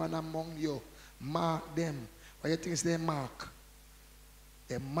unruly one among you. Mark them. What do you think is they mark?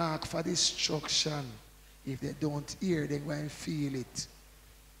 They mark for destruction. If they don't hear, they're going to feel it.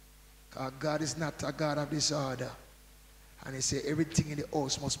 Because God is not a God of disorder. And he said everything in the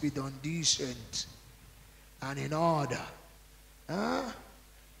house must be done decent and in order.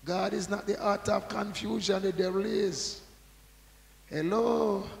 God is not the author of confusion, the devil is.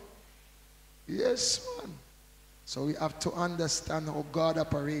 Hello? Yes, man. So we have to understand how God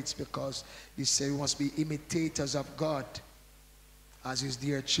operates, because he said we must be imitators of God as his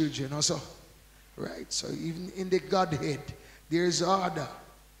dear children also. Right? So even in the Godhead, there is order.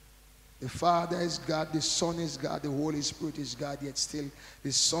 The Father is God, the Son is God, the Holy Spirit is God, yet still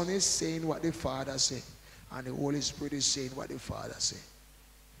the Son is saying what the Father said, and the Holy Spirit is saying what the Father said.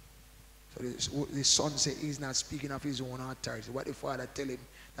 So the Son said he's not speaking of his own authority. What the Father tell him,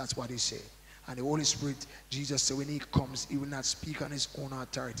 that's what he said. And the Holy Spirit, Jesus said when he comes, he will not speak on his own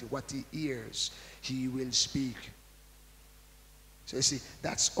authority. What he hears, he will speak. So you see,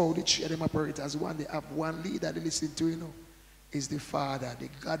 that's how the three of them operate as one. They have one leader they listen to, you know, is the Father, the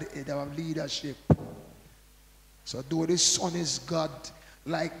Godhead of leadership. So though the Son is God,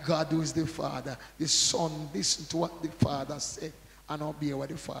 like God who is the Father, the Son listen to what the Father said and obey what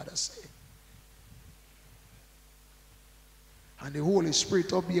the Father said. And the Holy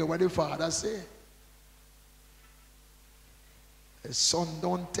Spirit obey what the Father said. The Son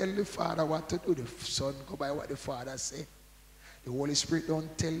don't tell the Father what to do. The Son go by what the Father said. The Holy Spirit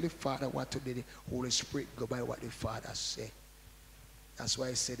don't tell the Father what to do. The Holy Spirit go by what the Father said. That's why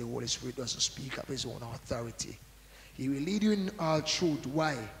I said the Holy Spirit doesn't speak of his own authority. He will lead you in all truth.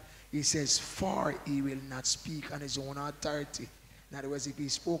 Why? He says, for he will not speak on his own authority. In other words, if he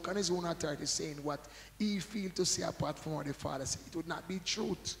spoke on his own authority, saying what he feels to say apart from what the Father said, it would not be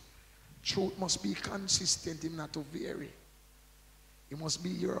truth. Truth must be consistent, him not to vary. It must be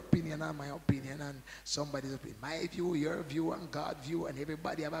your opinion and my opinion and somebody's opinion. My view, your view, and God's view, and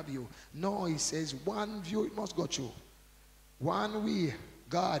everybody have a view. No, he says one view it must go through. One way,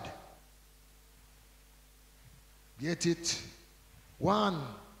 God. Get it? One.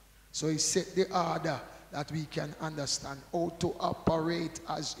 So he set the order that we can understand how to operate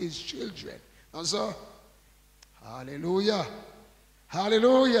as his children. And so, hallelujah.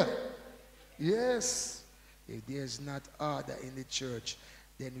 Hallelujah. Yes. If there's not order in the church,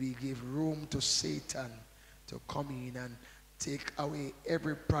 then we give room to Satan to come in and take away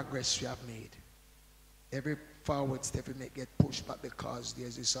every progress we have made. Every forward step we make get pushed back because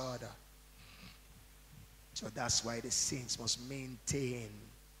there's disorder. So that's why the saints must maintain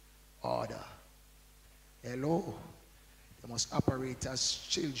order. Hello? They must operate as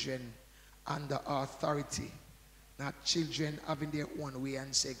children under authority. Not children having their own way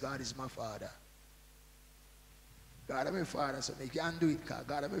and say, God is my father. God is my father, so you can't do it because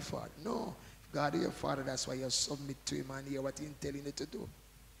God is my father. No. If God is your father, that's why you submit to him and hear what he's telling you to do.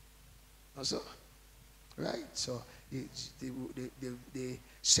 Also, right? So the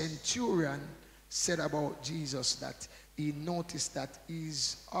centurion said about Jesus that he noticed that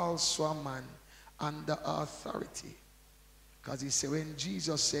he's also a man under authority. Because he said when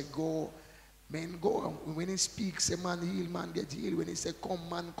Jesus said go, men go. When he speaks, a man heal, man get healed. When he said come,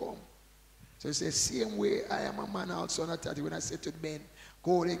 man come. So he says, same way I am a man also on authority. When I say to the men,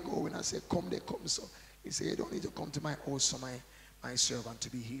 go, they go. When I say come, they come. So he said, you don't need to come to my house for my servant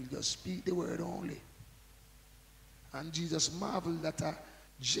to be healed. Just speak the word only. And Jesus marveled that a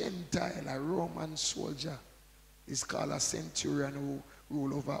Gentile, a Roman soldier, is called a centurion who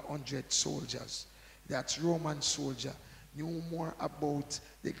ruled over 100 soldiers. That Roman soldier knew more about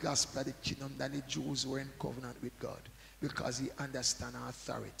the gospel of the kingdom than the Jews who were in covenant with God, because he understands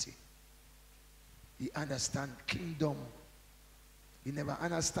authority. He understands kingdom. He never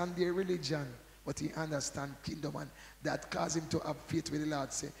understands their religion, but he understands kingdom, and that caused him to have faith with the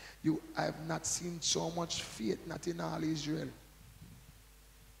Lord. Say, I have not seen so much faith, not in all Israel.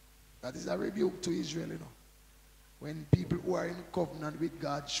 That is a rebuke to Israel, you know. When people who are in covenant with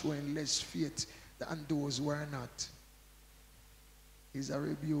God showing less faith than those who are not. It's a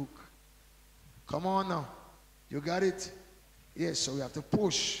rebuke. Come on now. You got it? Yes, so we have to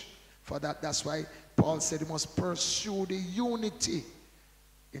push for that. That's why Paul said we must pursue the unity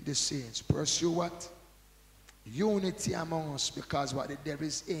in the saints. Pursue what? Unity among us, because what the devil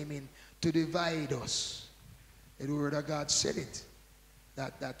is aiming to divide us. The word of God said it.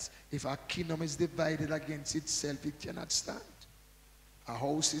 That if a kingdom is divided against itself, it cannot stand. A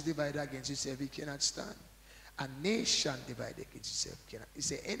house is divided against itself, it cannot stand. A nation divided against itself cannot. He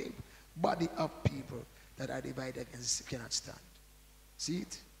said any body of people that are divided against itself cannot stand. See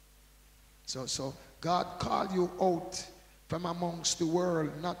it? So God called you out from amongst the world,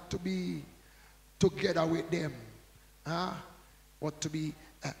 not to be together with them, but to be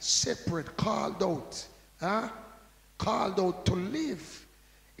separate, called out, called out to live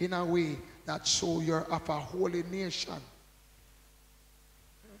in a way that show you're of a holy nation.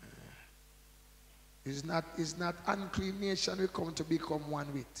 It's not unclean nation we come to become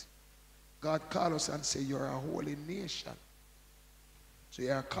one with. God called us and say you're a holy nation. So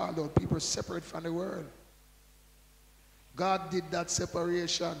you are called out, people separate from the world. God did that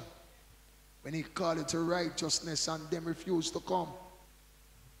separation when he called it to righteousness and them refused to come.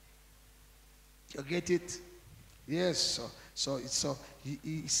 You get it? Yes. So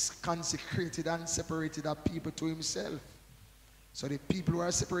he's consecrated and separated a people to himself. So the people who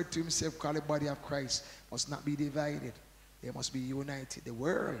are separated to himself, called the body of Christ, must not be divided. They must be united. The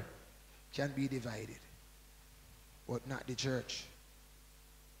world can be divided, but not the church.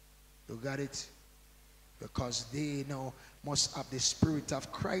 You got it? Because they now must have the spirit of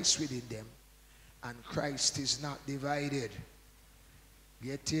Christ within them, and Christ is not divided.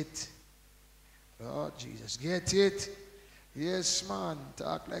 Get it? Oh, Jesus. Get it? Yes, man.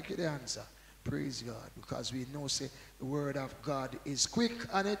 Talk like you the answer. Praise God. Because we know, say, the word of God is quick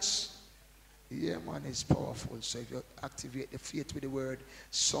and it's, yeah, man, it's powerful. So if you activate the faith with the word,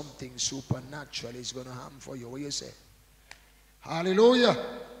 something supernatural is going to happen for you. What do you say? Hallelujah.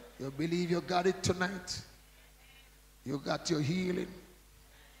 You believe you got it tonight? You got your healing.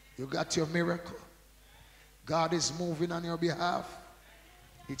 You got your miracle. God is moving on your behalf.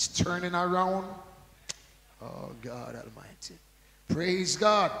 It's turning around. Oh, God Almighty. Praise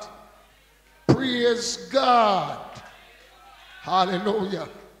God. Praise God. Hallelujah.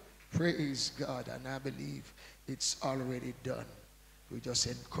 Praise God. And I believe it's already done. We just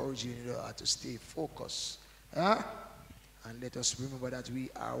encourage you to stay focused. Huh? And let us remember that we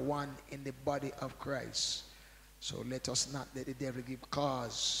are one in the body of Christ. So let us not let the devil give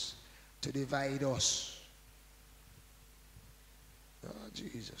cause to divide us. Oh,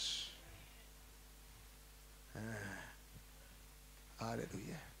 Jesus.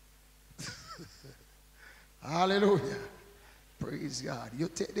 Hallelujah. Hallelujah. Praise God. You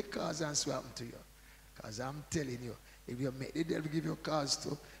take the cause and swap them to you. Because I'm telling you, if you make the devil give you cause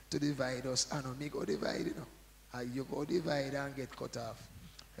to divide us, I know me go divide, you go divide and get cut off.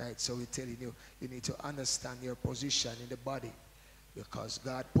 Right? So we're telling you, you need to understand your position in the body. Because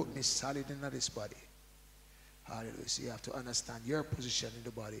God put me solid in this body. Hallelujah. So you have to understand your position in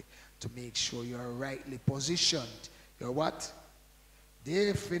the body to make sure you're rightly positioned. You're what?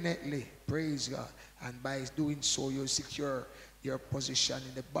 Definitely. Praise God. And by doing so, you secure your position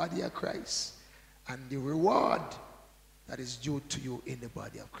in the body of Christ and the reward that is due to you in the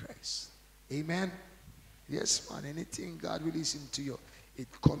body of Christ. Amen. Yes, man. Anything God releasing to you, it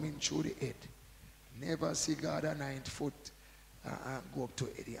coming through the head. Never see God a 9 foot go up to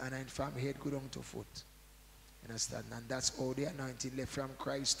 80, and 9 from head go down to foot. Understand? And that's all the anointing left from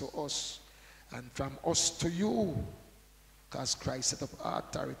Christ to us and from us to you. Because Christ set up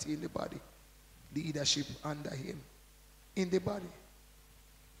authority in the body, leadership under him in the body.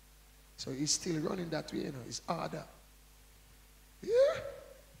 So he's still running that way, It's harder. Yeah.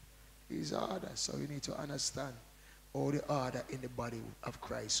 It's harder. So you need to understand all the order in the body of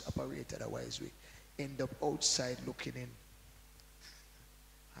Christ operate. Otherwise we end up outside looking in.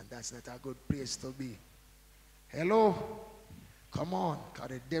 And that's not a good place to be. Hello? Come on. Because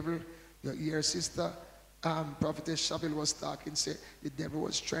the devil, your sister, Prophetess Shabel was talking, say the devil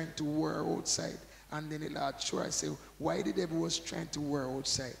was trying to war outside. And then the Lord sure I say, why the devil was trying to war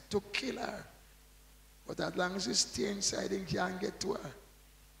outside? To kill her. But as long as you stay inside, he can't get to her.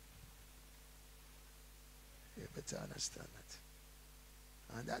 You better understand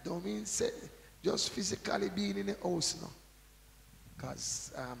that. And that don't mean say, just physically being in the house, no.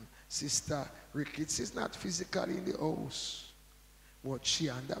 Because Sister Ricketts is not physically in the house. But she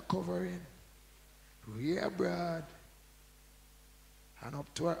under covering. Yeah, Brad. And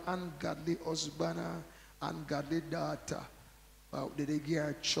up to her ungodly husband and ungodly daughter. But they give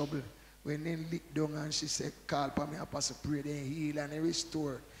her trouble. When they lick down and she said, call for me, I pass a prayer, then heal and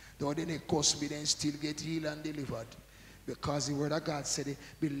restore. Though they curse me, then still get healed and delivered. Because the word of God said, the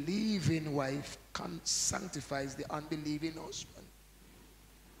believing wife sanctifies the unbelieving husband.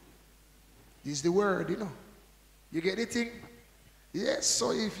 This is the word, You get the thing? Yes,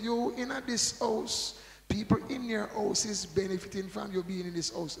 so if you in this house, people in your house is benefiting from you being in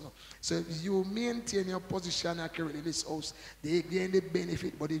this house. So if you maintain your position accurately in this house, they gain the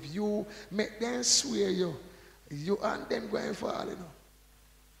benefit. But if you make them swear you and them going fall,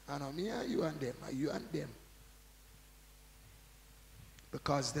 I know me and you and them, you and them.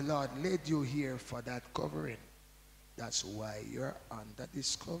 Because the Lord led you here for that covering. That's why you're under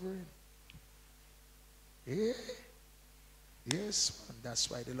this covering. Yeah. Yes, and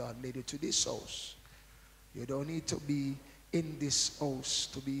that's why the Lord led you to this house. You don't need to be in this house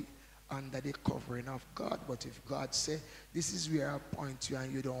to be under the covering of God. But if God say, this is where I appoint you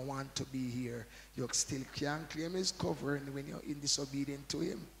and you don't want to be here, you still can't claim his covering when you're in disobedience to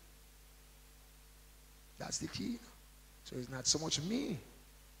him. That's the key. So it's not so much me.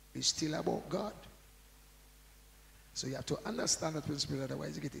 It's still about God. So you have to understand that principle,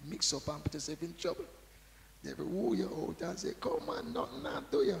 otherwise you get it mixed up and put yourself in trouble. They will woo you out and say, come on, nothing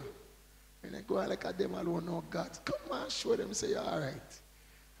not do you. And then go and look at them alone, no God. Come on, show them, say, you're all right.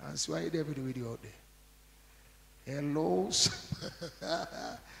 And so why the devil do with you out there? Hello?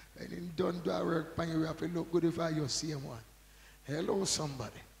 When you don't do a work, you have to look good if you see him one. Hello,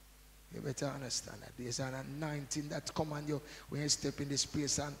 somebody. You better understand that. There's an anointing that come on you when you step in this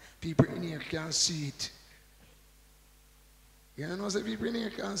place and people in here can't see it. You know, say people in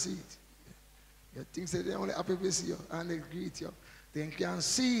here can't see it. You think that they only happy to see you and they greet you. They can't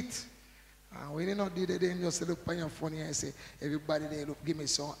see it. And when you not do that, then you just look on your phone and say, everybody they look, give me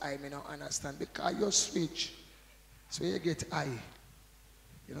some eye, me not understand. Because you switch. So you get eye.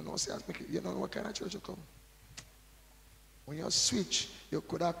 You don't know, you don't know what kind of church you come. When you switch, you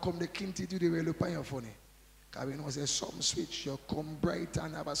could have come the king to do the way look on your phone. Because we know say some switch, you come bright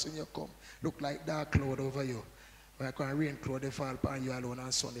and have a soon you come. Look like dark cloud over you. When I can rain cloud, they fall upon you alone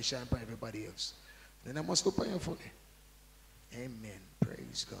and sun they shine upon everybody else. Then I must look on your phone. Amen.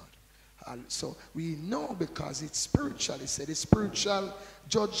 Praise God. So we know because it's spiritual. He said it's spiritual.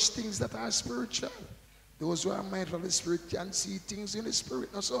 Judge things that are spiritual. Those who are mindful of the Spirit can see things in the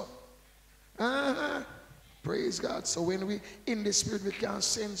Spirit. No, so. Praise God. So when we in the Spirit, we can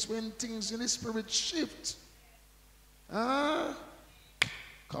sense when things in the Spirit shift. Come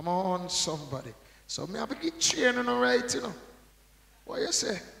on, somebody. So me have to get training all right, you know. What you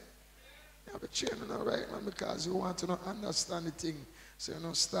say? You have to training all right, man, because you want to understand the thing. So you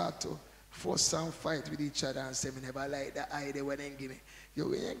don't start to fuss and fight with each other and say, me never like the eye they want to give me. You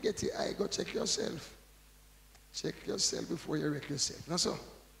when you get the eye, go check yourself. Check yourself before you wreck yourself. No, so.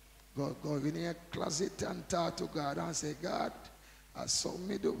 Go in your closet and talk to God and say, God, I saw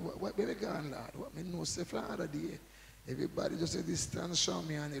me do what me gone, Lord. What me know say for another day. Everybody just say this stand show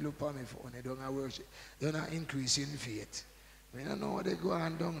me and they look at me for and they don't worship. They're not increasing faith. I don't know what they go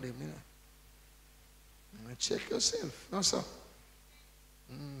on down them, you know. Check yourself. No, sir.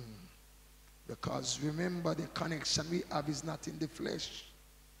 Because remember the connection we have is not in the flesh.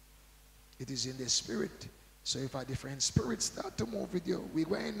 It is in the spirit. So if a different spirit start to move with you, we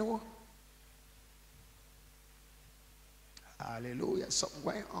going to know. Hallelujah. Something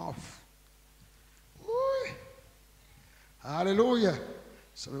going off. Ooh. Hallelujah.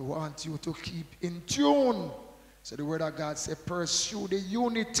 So we want you to keep in tune. So the word of God says, pursue the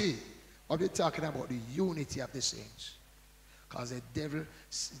unity. What we're talking about, the unity of the saints. Because the devil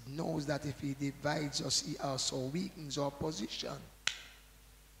knows that if he divides us, he also weakens our position.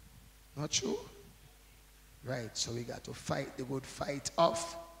 Not true? Right, so we got to fight the good fight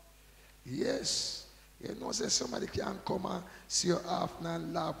off. Yes. You know, say somebody can come and see you off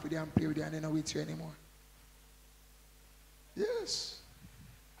and laugh with you and play with you and they're not with you anymore. Yes.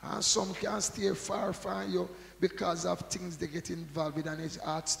 And some can stay far from you because of things they get involved with and his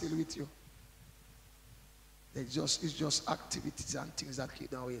heart still with you. It's just activities and things that keep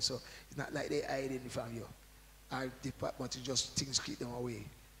them away. So it's not like they're hiding from you. But it's just things keep them away.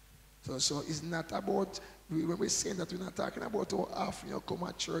 So it's not about, when we're saying that, we're not talking about how often you come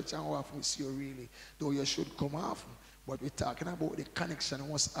at church and how often we see you really, though you should come often. But we're talking about the connection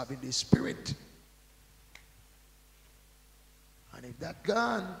we must have in the spirit. And if that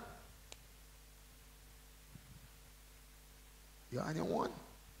gone, you're on your one.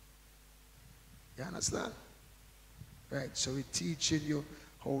 You understand? Right, so we're teaching you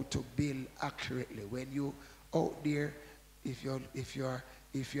how to build accurately. When you out there, if you're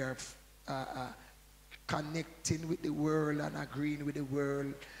connecting with the world and agreeing with the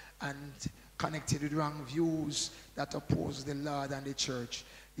world and connected with wrong views that oppose the Lord and the church,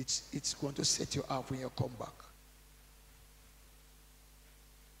 it's going to set you up when you come back.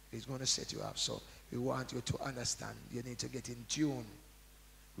 It's going to set you up. So we want you to understand. You need to get in tune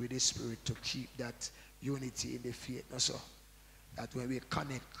with the Spirit to keep that unity in the faith. No, so that when we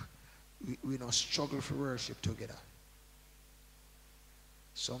connect, we don't struggle for worship together.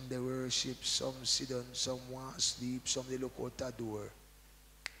 Some they worship, some sit down, some want to sleep, some they look out the door.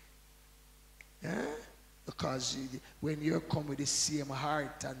 Yeah? Because when you come with the same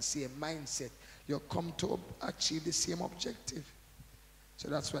heart and same mindset, you come to achieve the same objective. So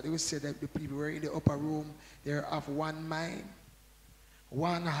that's what they would say, that the people who are in the upper room, they have one mind,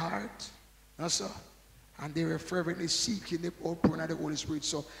 one heart. That's all. And they were fervently seeking the outpouring of the Holy Spirit.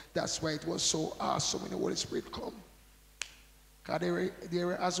 So that's why it was so awesome when the Holy Spirit come. Because they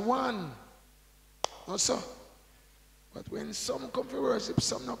were as one. Also, but when some come for worship,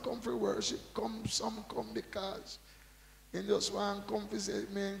 some not come for worship. Some come because they just want to come to say,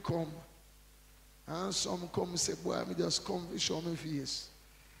 man, come. And some come and say, boy, me just come to show me face.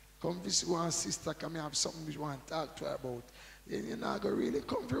 Come to see one sister, come have something we want to talk to her about. Then you're not going to really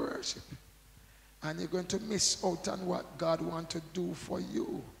come for worship. And you're going to miss out on what God wants to do for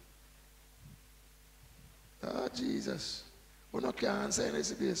you. Oh, Jesus. We don't can't answer in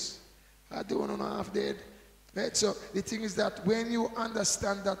this place. I don't know half dead. Right? So the thing is that when you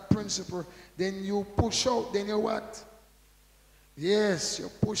understand that principle, then you push out, then you what? Yes, you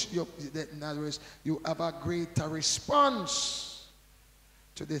push, in other words, you have a greater response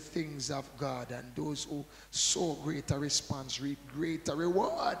to the things of God, and those who sow greater response reap greater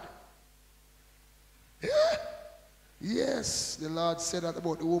reward. Yeah. Yes, the Lord said that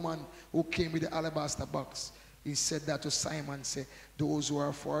about the woman who came with the alabaster box. He said that to Simon, say, those who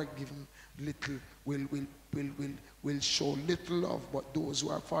are forgiven little will show little love, but those who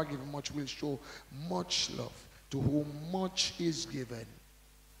are forgiven much will show much love. To whom much is given.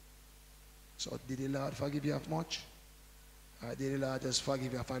 So did the Lord forgive you of much? Or did the Lord just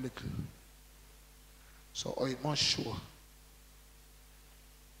forgive you of a little? So oh, it must show.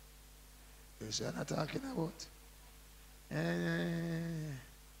 You see what I'm talking about?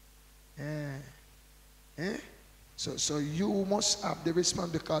 So you must have the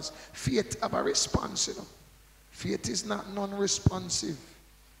response, because faith have a response, you know. Faith is not non-responsive.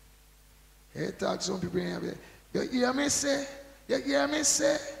 Hey, talk some people here. You hear me say? You hear me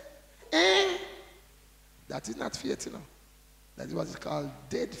say? Eh? That is not faith, you know. That is what is called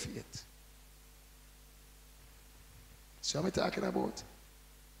dead faith. See what I'm talking about?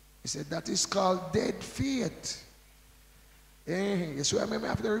 He said that is called dead faith. Eh? You see why I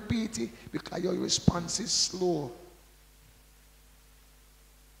have to repeat it? Because your response is slow.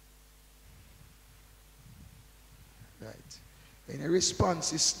 Right. When your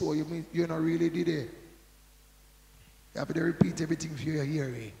response is slow, you mean you're not really did it. You have to repeat everything for your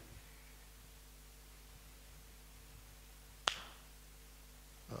hearing.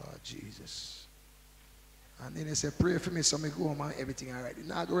 Oh, Jesus. And then they say, pray for me so I go home and everything all right. It's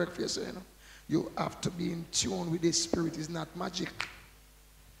not work for you, so, you know. You have to be in tune with the Spirit. It's not magic.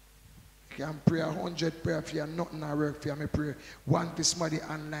 You can pray 100 prayers for you, nothing will work for you. I pray one for somebody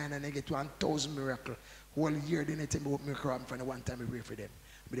online and they get 1,000 miracles. Whole year, they tell me about miracle from the one time I pray for them.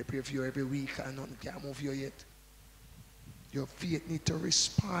 But they pray for you every week and nothing can move you yet. Your faith need to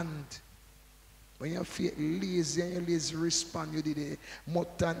respond. When your faith lazy and your lazy respond, you did it. More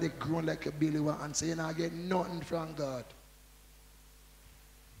time they grown like a belly one and say, you not get nothing from God.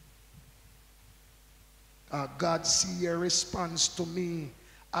 God see your response to me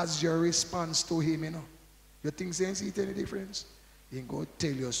as your response to him, you know. You think they see any difference? He ain't going to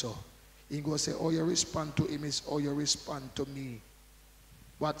tell you so. He ain't going to say, oh, you respond to him is, oh, you respond to me.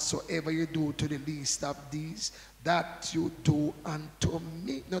 Whatsoever you do to the least of these, that you do unto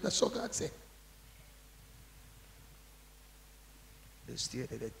me. No, that's what God said. Just stay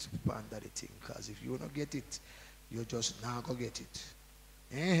there to ponder the thing, because if you don't get it, you just not go get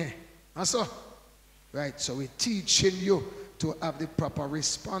it. That's all. Right, so we're teaching you to have the proper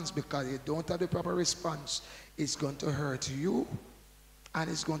response, because if you don't have the proper response, it's going to hurt you and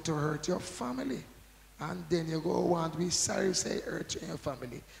it's going to hurt your family. And then you go want to be sorry, say hurt your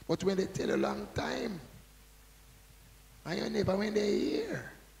family. But when they tell you a long time, and you never when they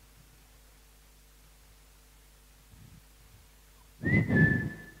hear.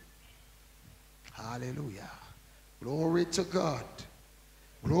 Hallelujah. Glory to God.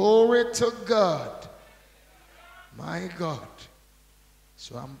 Glory to God. My God.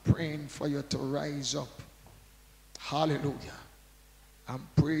 So I'm praying for you to rise up. Hallelujah. I'm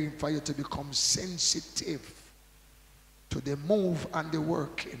praying for you to become sensitive to the move and the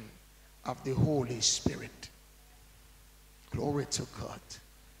working of the Holy Spirit. Glory to God.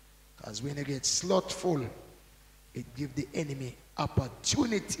 Because when you get slothful, it gives the enemy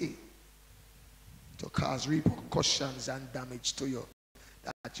opportunity to cause repercussions and damage to you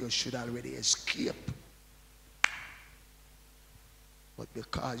that you should already escape. But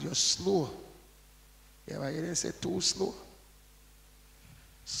because you're slow, you ever hear them say too slow?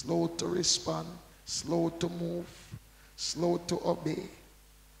 Slow to respond, slow to move, slow to obey,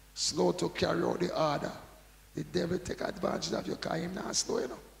 slow to carry out the order. The devil take advantage of you because he's not slow, you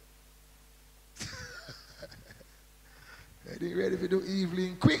know. You're ready to do evil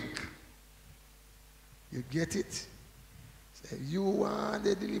and quick. You get it? So you want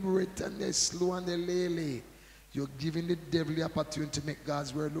the deliberate and the slow and the lay. You're giving the devil the opportunity to make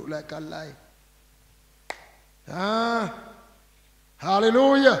God's word look like a lie.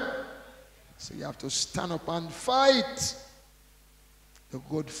 Hallelujah. So you have to stand up and fight the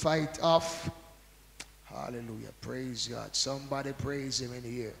good fight of. Hallelujah. Praise God. Somebody praise him in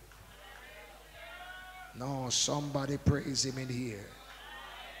here. No, somebody praise him in here.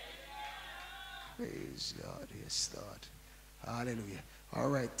 Praise God. Yes, Lord. Hallelujah. All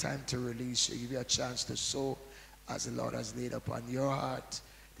right, time to release you. Give you a chance to sow as the Lord has laid upon your heart.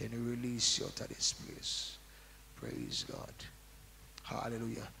 Then he release you to this place. Praise God.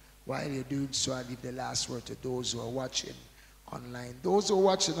 Hallelujah. While you're doing so, I give the last word to those who are watching online. Those who are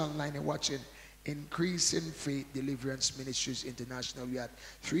watching online and watching Increasing Faith Deliverance Ministries International. We are at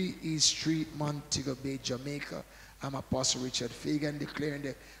 3 East Street, Montego Bay, Jamaica. I'm Apostle Richard Fagan, declaring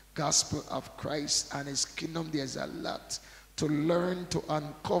the gospel of Christ and his kingdom. There's a lot to learn, to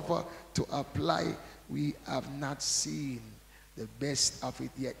uncover, to apply. We have not seen the best of it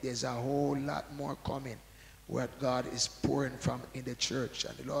yet. There's a whole lot more coming. What God is pouring from in the church.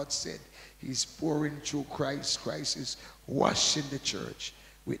 And the Lord said he's pouring through Christ. Christ is washing the church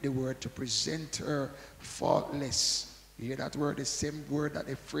with the word to present her faultless. You hear that word? The same word that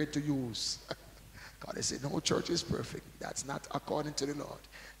they're afraid to use. God, they said no church is perfect. That's not according to the Lord.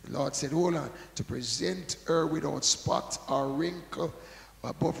 The Lord said, hold on, to present her without spot or wrinkle,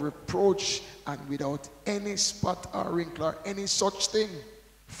 above reproach, and without any spot or wrinkle or any such thing.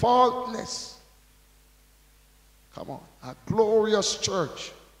 Faultless. Come on. A glorious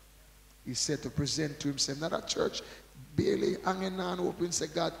church. He said to present to himself. Not a church barely hanging on, hoping say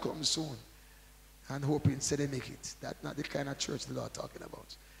God comes soon. And hoping say they make it. That's not the kind of church the Lord talking about.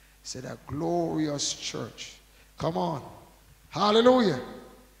 He said a glorious church. Come on. Hallelujah.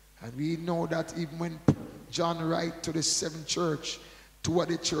 And we know that even when John write to the seventh church, two of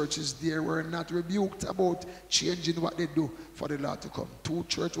the churches there were not rebuked about changing what they do for the Lord to come. Two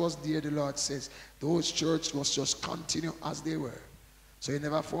churches was there, the Lord says. Those churches was just continue as they were. So he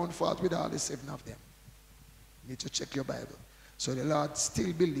never found fault with all the seven of them. You need to check your Bible. So the Lord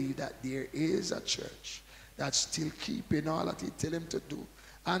still believes that there is a church that's still keeping all that he tell him to do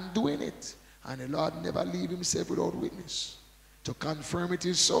and doing it. And the Lord never leave himself without witness to confirm it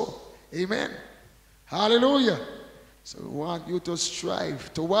is so. Amen. Hallelujah. So we want you to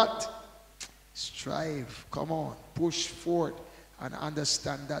strive. To what? Strive. Come on. Push forward and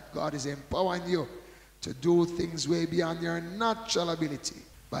understand that God is empowering you to do things way beyond your natural ability.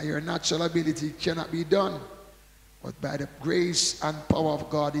 By your natural ability, it cannot be done. But by the grace and power of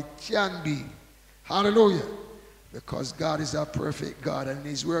God, it can be. Hallelujah. Because God is a perfect God and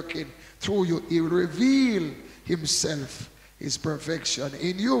he's working through you. He will reveal himself, his perfection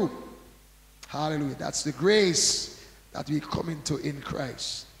in you. Hallelujah. That's the grace that we come into in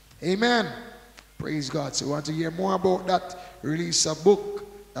Christ. Amen. Praise God. So you want to hear more about that? Release a book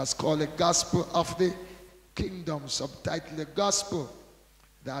that's called The Gospel of the Kingdom, subtitled The Gospel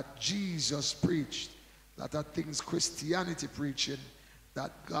that Jesus preached. That are things Christianity preaching,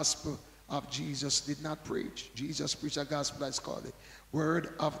 that gospel of Jesus did not preach. Jesus preached a gospel that's called the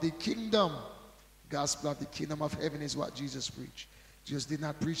Word of the Kingdom. Gospel of the Kingdom of Heaven is what Jesus preached. Jesus did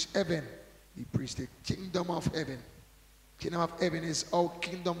not preach heaven. He preached the kingdom of heaven. Kingdom of heaven is how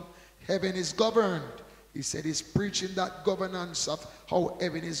kingdom heaven is governed. He said he's preaching that governance of how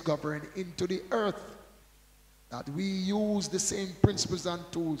heaven is governed into the earth. That we use the same principles and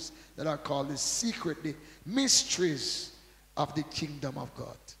tools that are called the secret, the mysteries of the kingdom of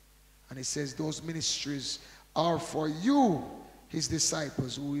God. And he says those ministries are for you, his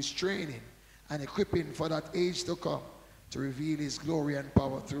disciples, who is training and equipping for that age to come to reveal his glory and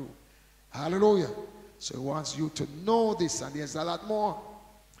power through. Hallelujah. So he wants you to know this, and there's a lot more.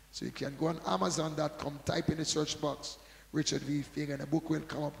 So you can go on Amazon.com, type in the search box, Richard V. Finger, and the book will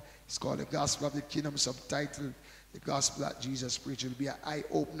come up. It's called The Gospel of the Kingdom, subtitled The Gospel that Jesus preached. It will be an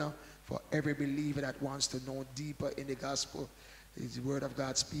eye-opener for every believer that wants to know deeper in the gospel. The Word of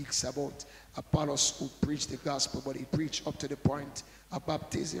God speaks about Apollos who preached the gospel, but he preached up to the point of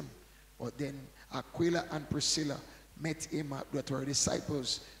baptism. But then Aquila and Priscilla met him, that were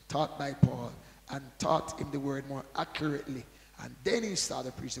disciples taught by Paul, and taught him the word more accurately. And then he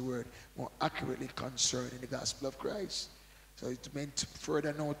started to preach the word more accurately concerning the gospel of Christ. So it meant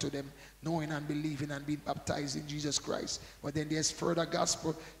further know to them, knowing and believing and being baptized in Jesus Christ. But then there's further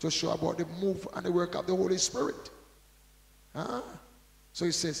gospel to show about the move and the work of the Holy Spirit. So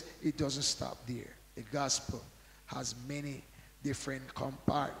he says it doesn't stop there. The gospel has many different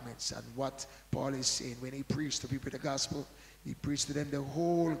compartments. And what Paul is saying, when he preached to people the gospel, he preached to them the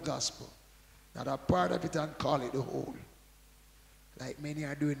whole gospel. Not a part of it and call it the whole. Like many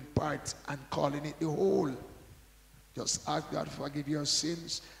are doing part and calling it the whole. Just ask God to forgive your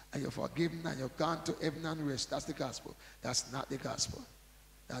sins, and you're forgiven, and you've gone to heaven and rest. That's the gospel. That's not the gospel.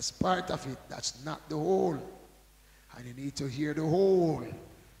 That's part of it. That's not the whole. And you need to hear the whole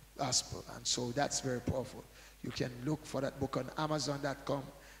gospel. And so that's very powerful. You can look for that book on Amazon.com.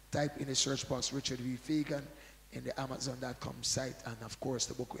 Type in the search box Richard V. Fagan in the Amazon.com site. And of course,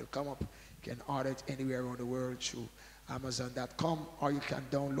 the book will come up. You can order it anywhere around the world through Amazon.com, or you can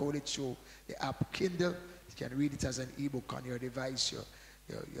download it through the app Kindle. You can read it as an ebook on your device,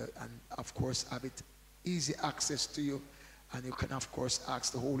 and of course have it easy access to you. And you can of course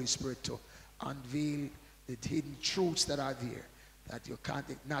ask the Holy Spirit to unveil the hidden truths that are there, that you can't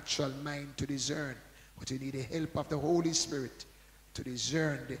take natural mind to discern, but you need the help of the Holy Spirit to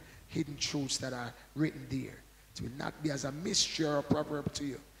discern the hidden truths that are written there. It will not be as a mystery or a proverb to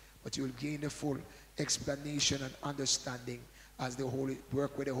you, but you will gain the full explanation and understanding as the Holy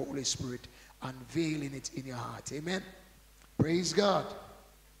work with the Holy Spirit, unveiling it in your heart. Amen. Praise God.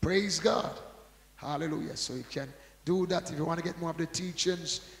 Praise God. Hallelujah. So you can do that. If you want to get more of the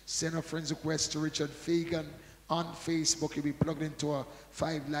teachings, send a friend's request to Richard Fagan on Facebook. You'll be plugged into our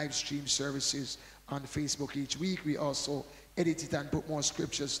 5 live stream services on Facebook each week. We also edit it and put more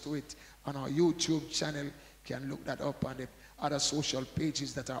scriptures to it on our YouTube channel. You can look that up on the other social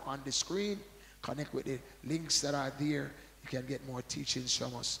pages that are on the screen. Connect with the links that are there. You can get more teachings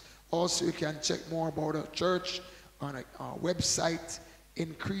from us. Also, you can check more about our church on our website,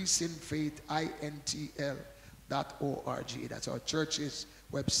 Increasing Faith, INTL. That's our church's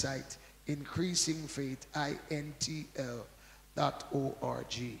website,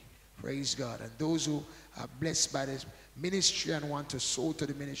 increasingfaith.intl.org. Praise God. And those who are blessed by this ministry and want to sow to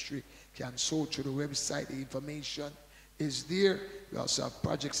the ministry can sow through the website. The information is there. We also have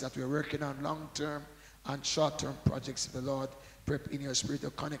projects that we're working on, long-term and short-term projects. If the Lord prep in your spirit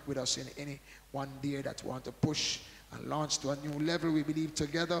to connect with us in any one day that want to push and launch to a new level, we believe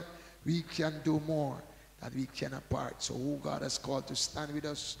together we can do more than we can apart. So who God has called to stand with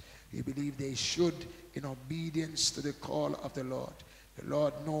us, we believe they should, in obedience to the call of the Lord. The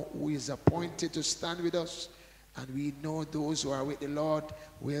Lord knows who is appointed to stand with us, and we know those who are with the Lord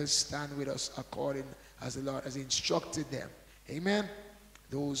will stand with us according as the Lord has instructed them. Amen.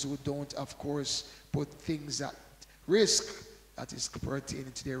 Those who don't, of course, put things at risk that is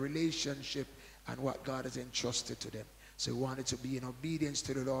pertaining to their relationship and what God has entrusted to them. So we wanted to be in obedience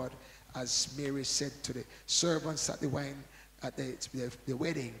to the Lord, as Mary said to the servants at the wedding.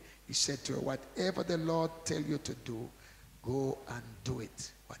 He said to her, whatever the Lord tell you to do, go and do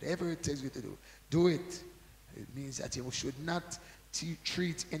it. Whatever it tells you to do, do it. It means that you should not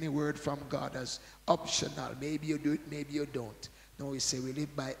treat any word from God as optional. Maybe you do it, maybe you don't. No, he said we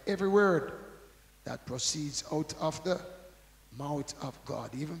live by every word that proceeds out of the mouth of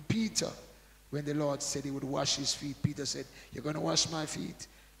God. Even Peter, when the Lord said he would wash his feet, Peter said, you're going to wash my feet?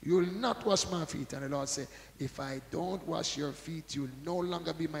 You will not wash my feet. And the Lord said, if I don't wash your feet, you will no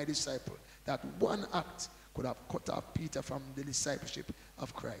longer be my disciple. That one act could have cut off Peter from the discipleship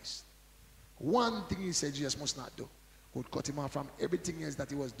of Christ. One thing he said Jesus must not do would cut him off from everything else that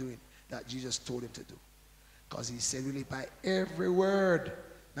he was doing that Jesus told him to do. Because he said really by every word,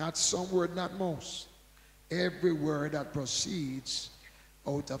 not some word, not most, every word that proceeds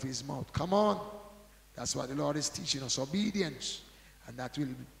out of his mouth. Come on. That's what the Lord is teaching us, obedience. And that will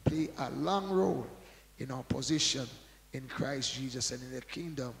play a long role in our position in Christ Jesus and in the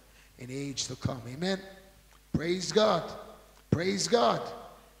kingdom in the age to come. Amen. Praise God. Praise God.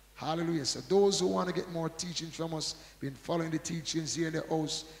 Hallelujah. So those who want to get more teachings from us, been following the teachings here in the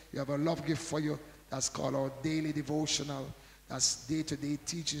house, we have a love gift for you. That's called our daily devotional. That's day-to-day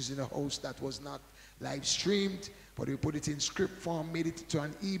teachings in the house that was not live streamed, but we put it in script form, made it to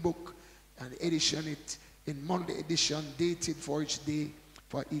an ebook, and edition it in Monday edition, dated for each day,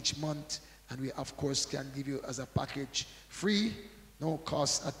 for each month. And we, of course, can give you as a package free, no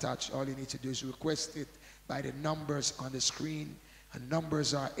cost attached. All you need to do is request it by the numbers on the screen. And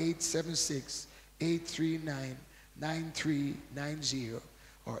numbers are 876-839-9390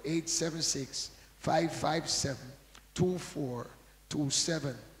 or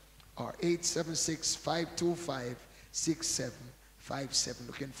 876-557-2427 or 876-525-6757.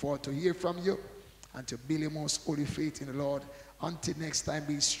 Looking forward to hear from you and to build your most holy faith in the Lord. Until next time,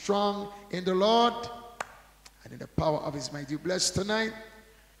 be strong in the Lord and in the power of his might. You blessed tonight.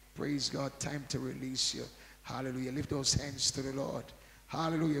 Praise God. Time to release you. Hallelujah. Lift those hands to the Lord.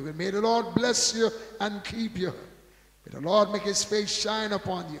 Hallelujah. May the Lord bless you and keep you. May the Lord make his face shine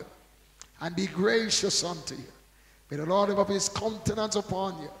upon you and be gracious unto you. May the Lord lift up his countenance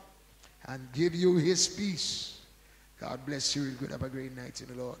upon you and give you his peace. God bless you. Good. Have a great night in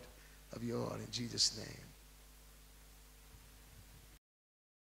the Lord. Love you all in Jesus' name.